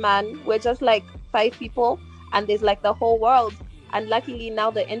 come on, man, we're just like 5 people, and there's like the whole world. And luckily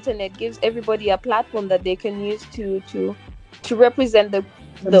now the internet gives everybody a platform that they can use to represent to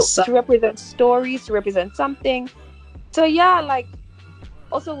represent stories, to represent something. So yeah, like,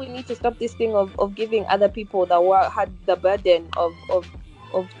 also we need to stop this thing of giving other people that had the burden of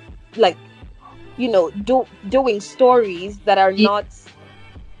like, doing stories that are not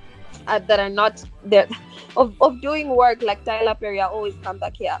there, of doing work like Tyler Perry. I always come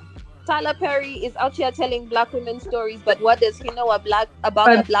back here. Tyler Perry is out here telling Black women stories, but what does he know about a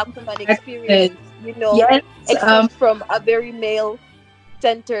Black woman experience? Yes, except from a very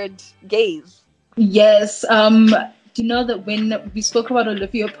male-centered gaze. Yes. Do you know that when we spoke about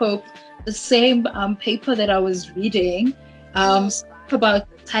Olivia Pope, the same paper that I was reading spoke about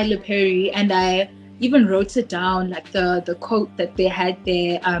Tyler Perry, and I even wrote it down, like the quote that they had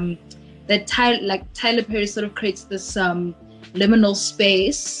there. That Tyler Perry sort of creates this liminal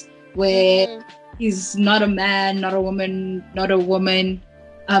space where he's not a man, not a woman, not a woman,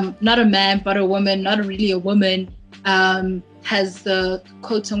 not a man, but a woman, not really a woman. Has the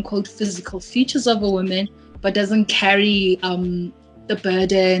quote-unquote physical features of a woman, but doesn't carry the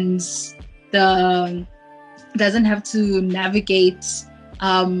burdens, doesn't have to navigate.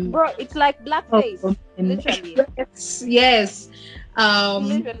 Bro, it's like blackface, literally. Yes.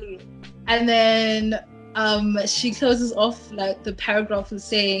 Literally. And then she closes off like the paragraph with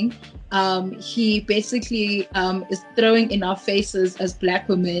saying, he basically is throwing in our faces as Black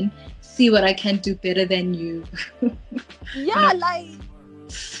women, see what I can do better than you. Yeah, like,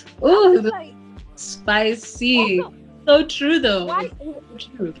 oh, like, spicy. Also, so true though. Why?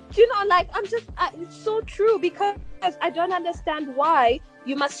 True. Like, I'm just, it's so true, because I don't understand why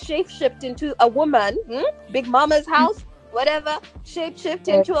you must shape-shift into a woman, Big Mama's house, whatever, shape-shift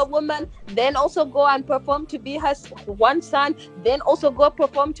into a woman, then also go and perform to be her one son, then also go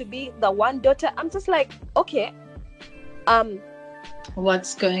perform to be the one daughter. I'm just like, okay,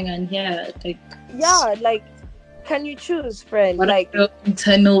 what's going on here? Like, yeah, like, can you choose, friend? What like, are your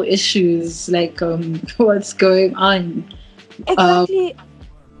internal issues? Like, what's going on? Exactly.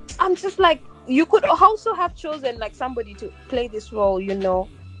 I'm just like, you could also have chosen like somebody to play this role,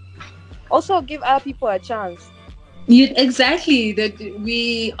 Also give other people a chance. Exactly. That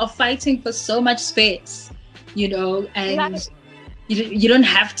we are fighting for so much space, and you don't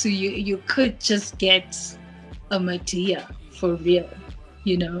have to. You could just get a Medea for real,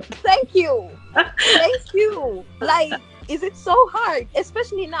 Thank you. Thank you. Like, is it so hard?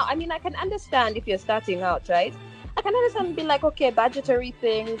 Especially now. I mean, I can understand if you're starting out, right? I can understand be like, okay, budgetary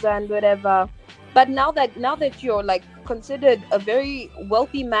things and whatever. But now that you're like considered a very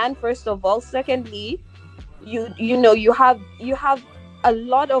wealthy man, first of all, secondly, you have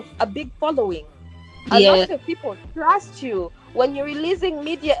a big following. A Yeah. lot of people trust you when you're releasing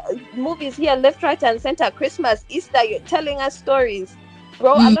movies here, left, right, and center. Christmas, Easter, you're telling us stories,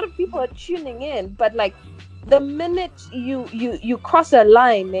 bro. A Mm. lot of people are tuning in, but like the minute you cross a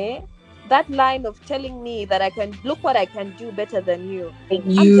line, that line of telling me that I can look what I can do better than you, And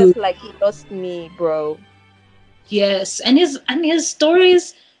I'm you, just like, you lost me, bro. yes, and his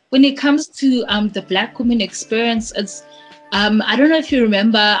stories when it comes to the Black woman experience, it's I don't know if you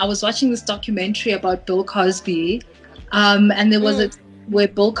remember, I was watching this documentary about Bill Cosby, and there was a Mm. where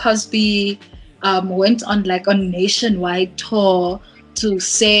Bill Cosby went on like a nationwide tour to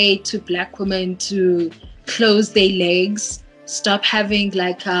say to Black women to close their legs, stop having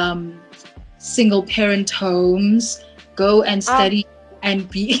like single parent homes, go and Um, study and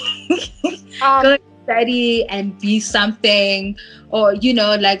be go um, and study and be something, or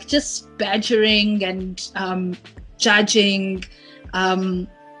like just badgering and judging, um,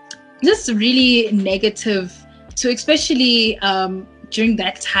 just really negative to, especially during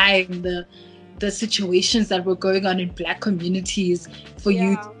that time, the situations that were going on in Black communities, for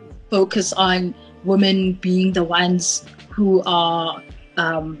you to yeah, focus on women being the ones who are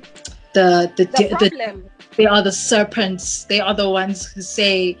um, the the problem. they are the serpents. They are the ones who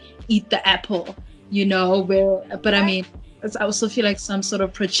say, "Eat the apple." Where, but I Like, mean, I also feel like some sort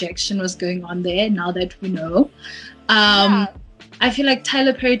of projection was going on there. Now that we know, um, yeah, I feel like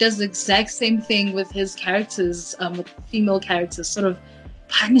Tyler Perry does the exact same thing with his characters, with female characters, sort of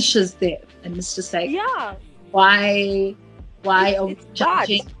punishes them, and it's just like, yeah. why, why are we It's bad.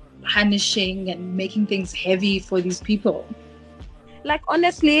 judging, punishing, and making things heavy for these people? Like,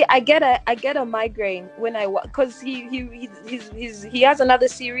 honestly, I get a migraine when because he has another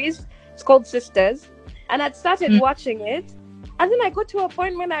series. It's called Sisters, and I'd started Mm. watching it, and then I got to a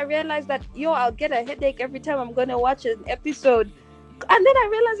point when I realized that, I'll get a headache every time I'm gonna watch an episode. And then I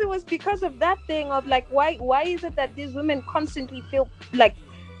realized it was because of that thing of like, why is it that these women constantly feel like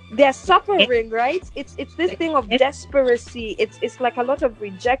they're suffering, right? It's this thing of desperacy. It's like a lot of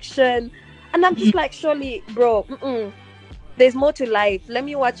rejection, and I'm just like, surely, bro, there's more to life. Let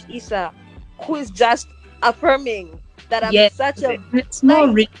me watch Issa, who is just affirming that I'm Yeah, such a, it's more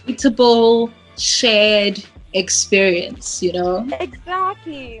like, relatable, shared experience,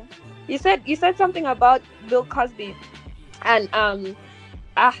 exactly. You said something about Bill Cosby, and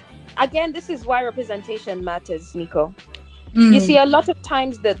ah again, this is why representation matters, Nico. You see, Mm, a lot of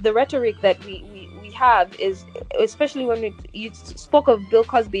times the rhetoric that we have is, especially when you spoke of Bill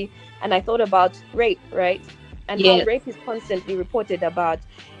Cosby, and I thought about rape, right? And how yeah. rape is constantly reported about.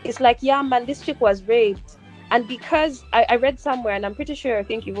 It's like, yeah, man, this chick was raped. And because I read somewhere, and I'm pretty sure, I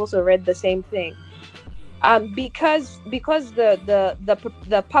think you've also read the same thing. Because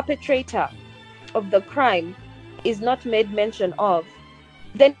the perpetrator of the crime is not made mention of,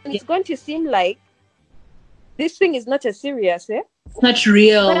 then Yeah. it's going to seem like this thing is not as serious, eh? It's not But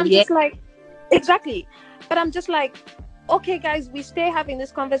real. I'm Yeah. just like, exactly. But I'm just like, okay, guys, we stay having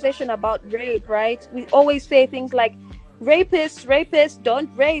this conversation about rape, right? We always say things like, rapists, don't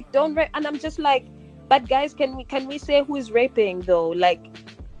rape. And I'm just like, but guys, can we say who is raping though? Like,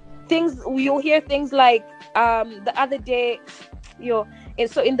 things, you'll hear things like, the other day,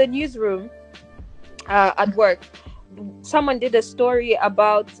 in the newsroom, at work, someone did a story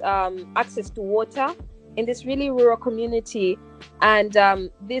about access to water in this really rural community, and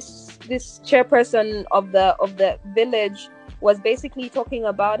this chairperson of the village was basically talking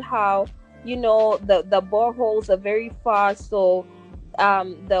about how, the boreholes are very far, so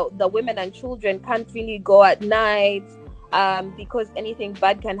the women and children can't really go at night, because anything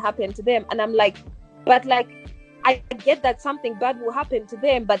bad can happen to them. And I'm like, but like, I get that something bad will happen to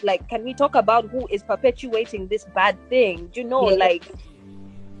them, but like, can we talk about who is perpetuating this bad thing? Yeah.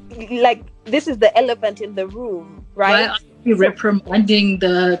 Like, this is the elephant in the room, Why right? are you So reprimanding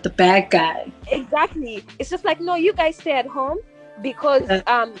the bad guy? exactly, it's just like, no, you guys stay at home because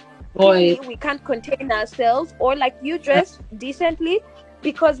Boy. clearly we can't contain ourselves, or like, you Uh, dress decently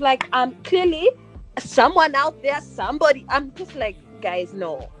because like, clearly someone out there, somebody. I'm just like, guys,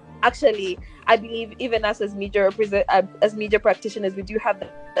 no, actually, I believe even us as as media practitioners, we do have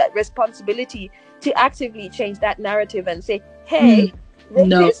that responsibility to actively change that narrative and say, hey, mm,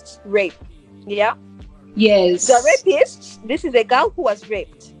 no. rapists rape. Yeah, the Yes. rapists, this is a girl who was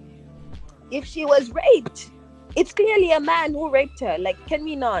raped. If she was raped, it's clearly a man who raped her. Like, can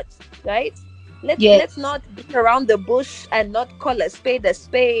we not, right? Let's Yes. not beat around the bush and not call a spade,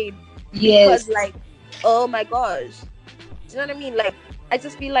 because, Yes. like, oh my gosh, do you know what I mean? Like, I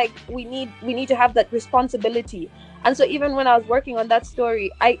just feel like we need to have that responsibility. And so even when I was working on that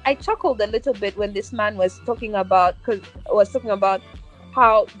story, I chuckled a little bit when this man was talking about,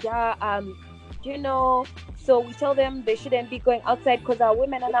 how, yeah, you know, so we tell them they shouldn't be going outside because our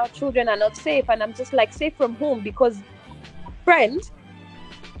women and our children are not safe. And I'm just like, safe from whom? Because, friend,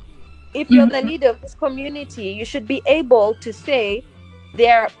 if you're the Mhm. leader of this community, you should be able to say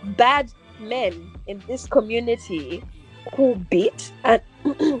there are bad men in this community who beat and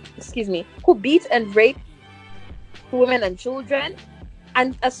excuse me, who beat and rape women and children.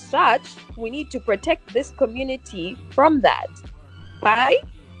 And as such, we need to protect this community from that by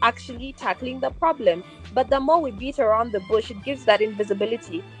actually tackling the problem. But the more we beat around the bush, it gives that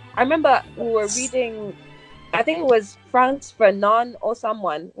invisibility. I remember we were reading, I think it was Franz Fanon or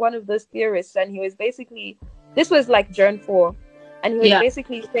someone, one of those theorists, and he was basically, this was like Journal 4, and he was Yeah.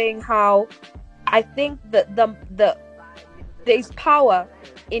 basically saying how I think that there's power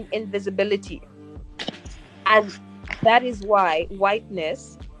in invisibility, and that is why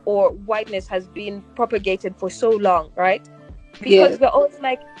whiteness has been propagated for so long, right? Yeah. Because we're always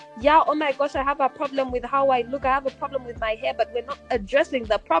like, yeah, oh my gosh, I have a problem with how I look, I have a problem with my hair, but we're not addressing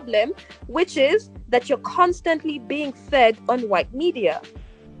the problem, which is that you're constantly being fed on white media.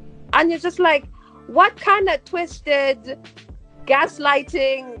 And you're just like, what kind of twisted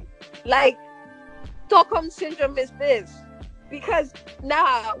gaslighting, like Stockholm syndrome is this? Because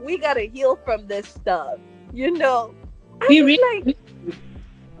now we gotta heal from this stuff, you know. I'm We just really. like,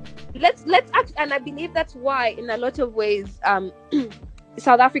 let's act. And I believe that's why in a lot of ways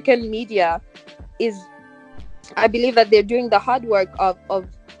South African media is, I believe that they're doing the hard work of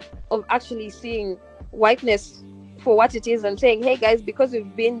actually seeing whiteness for what it is and saying, hey guys, because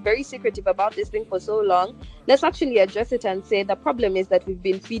we've been very secretive about this thing for so long, let's actually address it and say the problem is that we've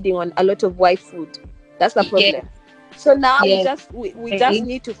been feeding on a lot of white food. That's the Yeah. problem. So now Yeah. we just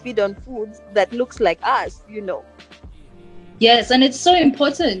need to feed on foods that looks like us, you know. Yes, and it's so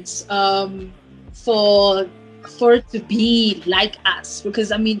important for it to be like us,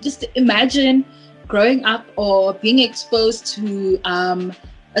 because I mean, just imagine growing up or being exposed to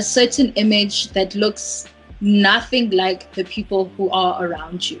a certain image that looks nothing like the people who are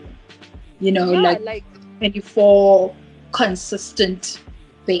around you. You know, Yeah, like like 24 consistent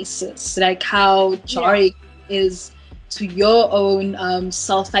basis, like how yeah, jarring is to your own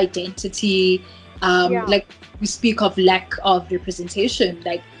self-identity. yeah. Like we speak of lack of representation,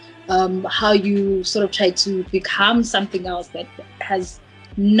 like how you sort of try to become something else that has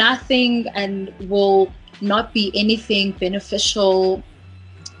nothing and will not be anything beneficial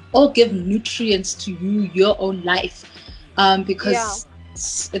or give nutrients to you, your own life, Yeah. because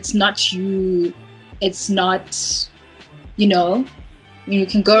it's not you, it's not, you know, you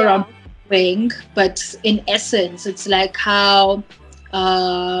can go around Yeah. saying, but in essence, it's like how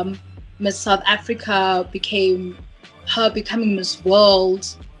Miss South Africa becoming Miss World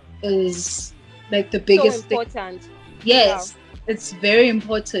is like the So biggest thing. important. Yeah. Yes, it's very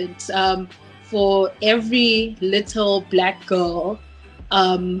important for every little black girl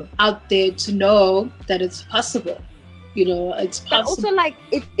out there to know that it's possible. You know, it's But also possible. like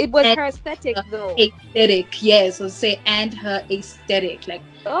it was And her aesthetic her though. aesthetic, yes, I'll say, and her aesthetic, like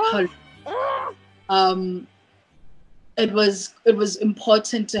Oh, her um it was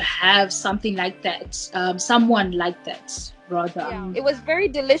important to have something like that, someone like that rather. yeah. It was very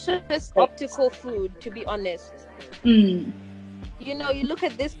delicious optical food, to be honest. Mm. You know, you look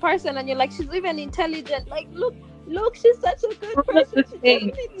at this person and you're like, she's even intelligent. Like, look, she's such a good One of person. the She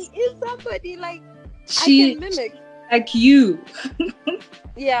things, definitely is somebody like I she can mimic. like you.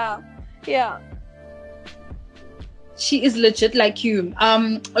 Yeah. Yeah. She is legit like you.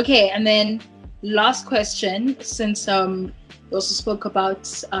 Okay, and then last question, since you also spoke about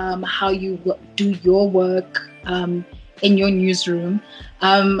how you do your work in your newsroom.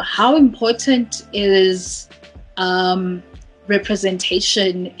 How important is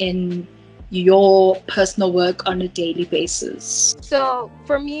representation in your personal work on a daily basis? So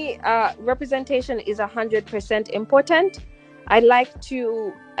for me, representation is 100% important. I like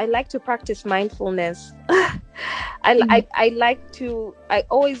to practice mindfulness. I like to. I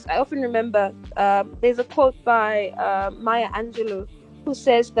often remember. There's a quote by Maya Angelou, who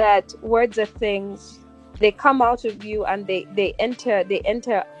says that words are things. They come out of you and they enter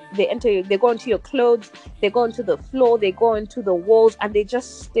you. They go into your clothes. They go into the floor. They go into the walls, and they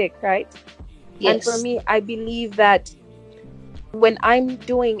just stick, right? And for Yes. me, I believe that when I'm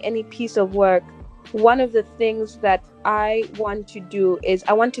doing any piece of work, one of the things that I want to do is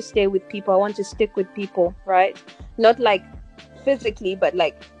I want to stay with people. I want to stick with people, right? Not like physically, but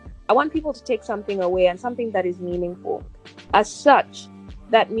like I want people to take something away and something that is meaningful. As such,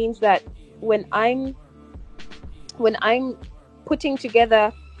 that means that when I'm putting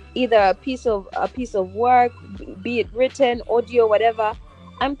together either a piece of work, be it written, audio, whatever,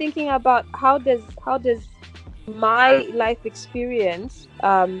 I'm thinking about how does my life experience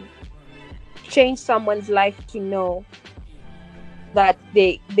change someone's life to know that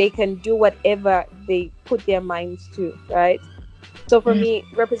they can do whatever they put their minds to, right? So for me,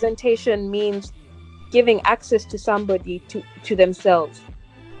 representation means giving access to somebody to themselves.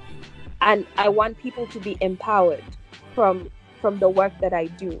 And I want people to be empowered from the work that I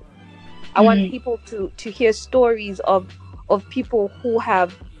do. I want people to hear stories of people who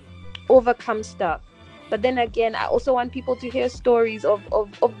have overcome stuff. But then again, I also want people to hear stories of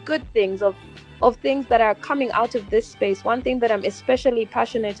good things, of things that are coming out of this space. One thing that I'm especially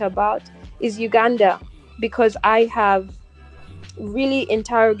passionate about is Uganda, because I have really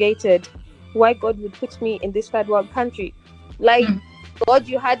interrogated why God would put me in this third world country. Like, God,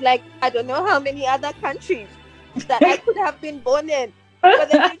 you had like, I don't know how many other countries that I could have been born in,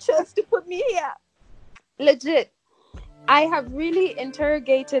 but then you chose to put me here. Legit. I have really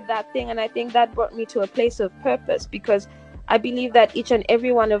interrogated that thing, and I think that brought me to a place of purpose, because I believe that each and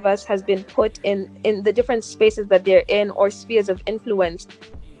every one of us has been put in the different spaces that they're in, or spheres of influence,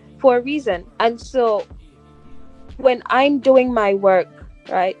 for a reason. And so when I'm doing my work,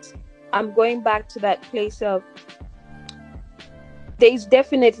 right, I'm going back to that place of there's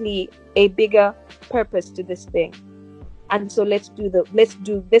definitely a bigger purpose to this thing. And so let's do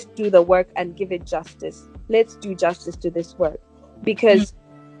the work and give it justice. Let's do justice to this work, because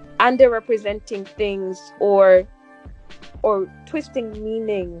underrepresenting things or twisting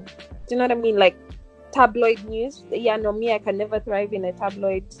meaning, do you know what I mean? Like tabloid news. Yeah, no, me, I can never thrive in a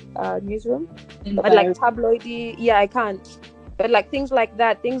tabloid newsroom. But like tabloidy, yeah, I can't. But like things like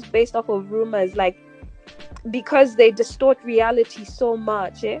that, things based off of rumors, like, because they distort reality so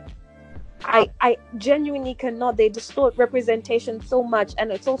much, I genuinely cannot. They distort representation so much,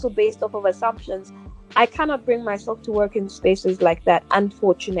 and it's also based off of assumptions. I cannot bring myself to work in spaces like that,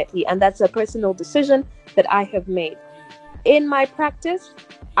 unfortunately, and that's a personal decision that I have made. In my practice,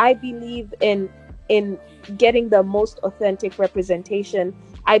 I believe in getting the most authentic representation.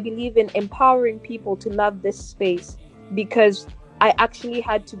 I believe in empowering people to love this space, because I actually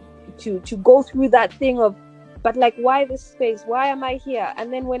had to go through that thing of, but like, why this space? Why am I here?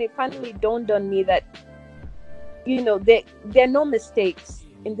 And then when it finally dawned on me that, you know, there are no mistakes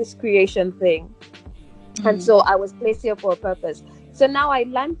in this creation thing. And so I was placed here for a purpose. So now I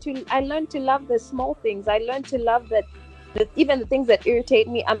learned to love the small things. I learned to love that even the things that irritate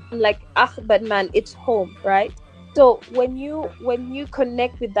me, I'm like, but man, it's home, right? So when you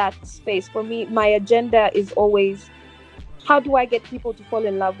connect with that space, for me, my agenda is always, how do I get people to fall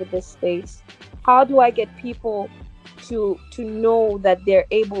in love with this space? How do I get people to know that they're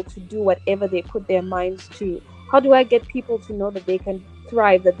able to do whatever they put their minds to? How do I get people to know that they can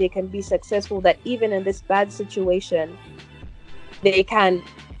thrive, that they can be successful, that even in this bad situation, they can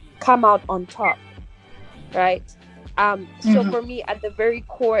come out on top, right? So for me, at the very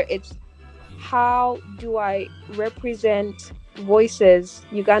core, it's how do I represent voices,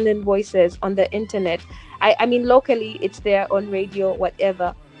 Ugandan voices, on the internet? I mean, locally, it's there on radio,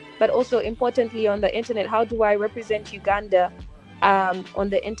 whatever. But also importantly on the internet, how do I represent Uganda on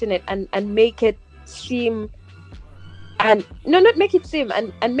the internet and make it seem, and no, not make it seem,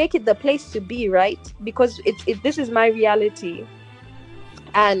 and make it the place to be, right? Because this is my reality,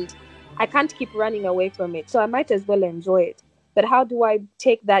 and I can't keep running away from it. So I might as well enjoy it. But how do I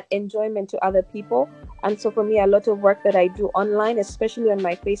take that enjoyment to other people? And so for me, a lot of work that I do online, especially on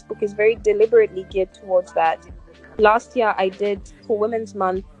my Facebook, is very deliberately geared towards that. Last year, I did, for Women's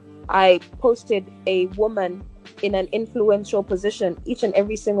Month, I posted a woman in an influential position each and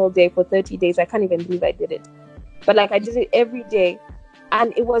every single day for 30 days. I can't even believe I did it. But like, I did it every day.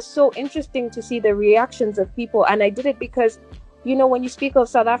 And it was so interesting to see the reactions of people. And I did it because, you know, when you speak of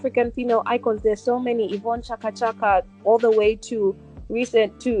South African female icons, there's so many, Yvonne Chaka Chaka, all the way to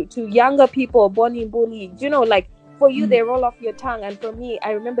recent, to younger people, Bonnie Mbuli, you know, like, for you, they roll off your tongue. And for me,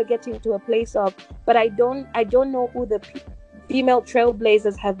 I remember getting to a place of, but I don't know who the female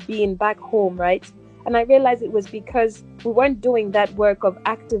trailblazers have been back home, right? And I realized it was because we weren't doing that work of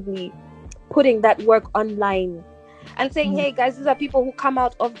actively putting that work online and saying, hey guys, these are people who come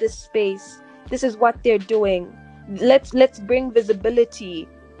out of this space. This is what they're doing. Let's bring visibility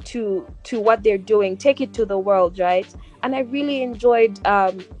to what they're doing. Take it to the world, right? And I really enjoyed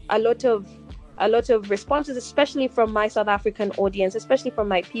a lot of responses, especially from my South African audience, especially from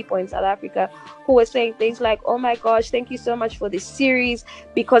my people in South Africa, who were saying things like, oh my gosh, thank you so much for this series,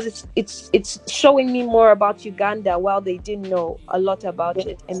 because it's showing me more about Uganda, while they didn't know a lot about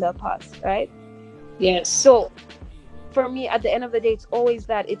it in the past, right? Yes. So for me, at the end of the day, it's always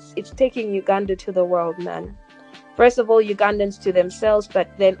that it's taking Uganda to the world, man. first of all, Ugandans to themselves, but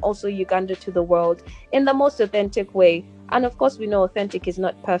then also Uganda to the world in the most authentic way. And of course, we know authentic is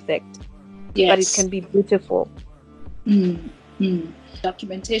not perfect, but it can be beautiful.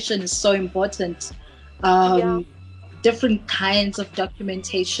 Documentation is so important. Different kinds of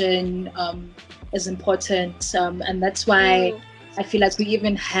documentation is important, and that's why I feel like we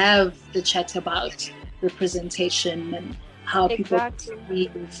even have the chat about representation and how people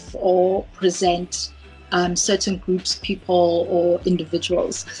perceive or present certain groups, people, or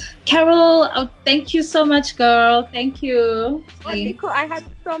individuals. Carol, thank you so much, girl. Thank you. Nico, I had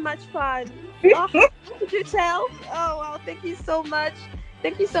so much fun. Did you tell? Oh, wow. Thank you so much.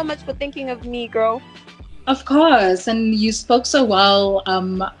 Thank you so much for thinking of me, girl. Of course. And you spoke so well.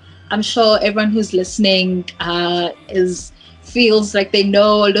 I'm sure everyone who's listening feels like they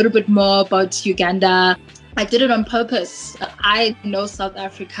know a little bit more about Uganda. I did it on purpose. I know South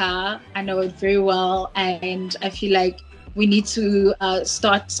Africa. I know it very well, and I feel like we need to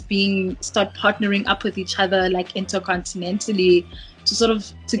start partnering up with each other, like intercontinentally,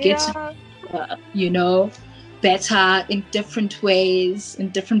 to get to better in different ways, in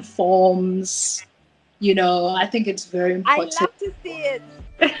different forms. I think it's very important. I love to see it.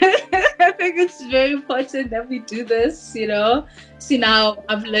 I think it's very important that we do this, See, now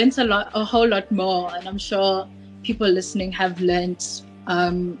I've learned a whole lot more, and I'm sure people listening have learned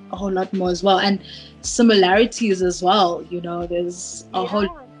a whole lot more as well, and similarities as well. There's a whole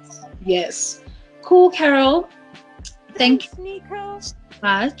yes. Cool, Carol. Thank you so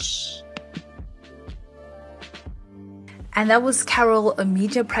much. And that was Carol, a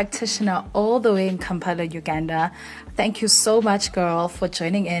media practitioner all the way in Kampala, Uganda. Thank you so much, girl, for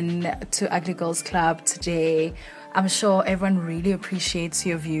joining in to Ugly Girls Club today. I'm sure everyone really appreciates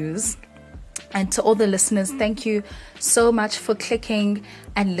your views. And to all the listeners, thank you so much for clicking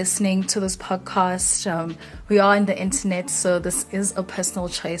and listening to this podcast. We are on the internet, so this is a personal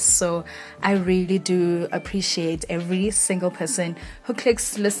choice. So I really do appreciate every single person who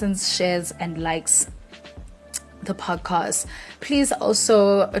clicks, listens, shares, and likes the podcast. Please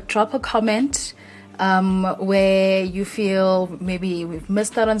also drop a comment where you feel maybe we've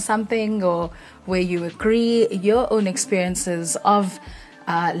missed out on something, or where you agree your own experiences of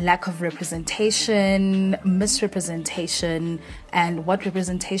lack of representation, misrepresentation, and what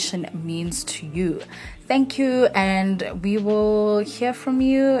representation means to you. Thank you, and we will hear from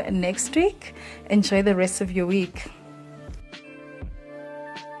you next week. Enjoy the rest of your week.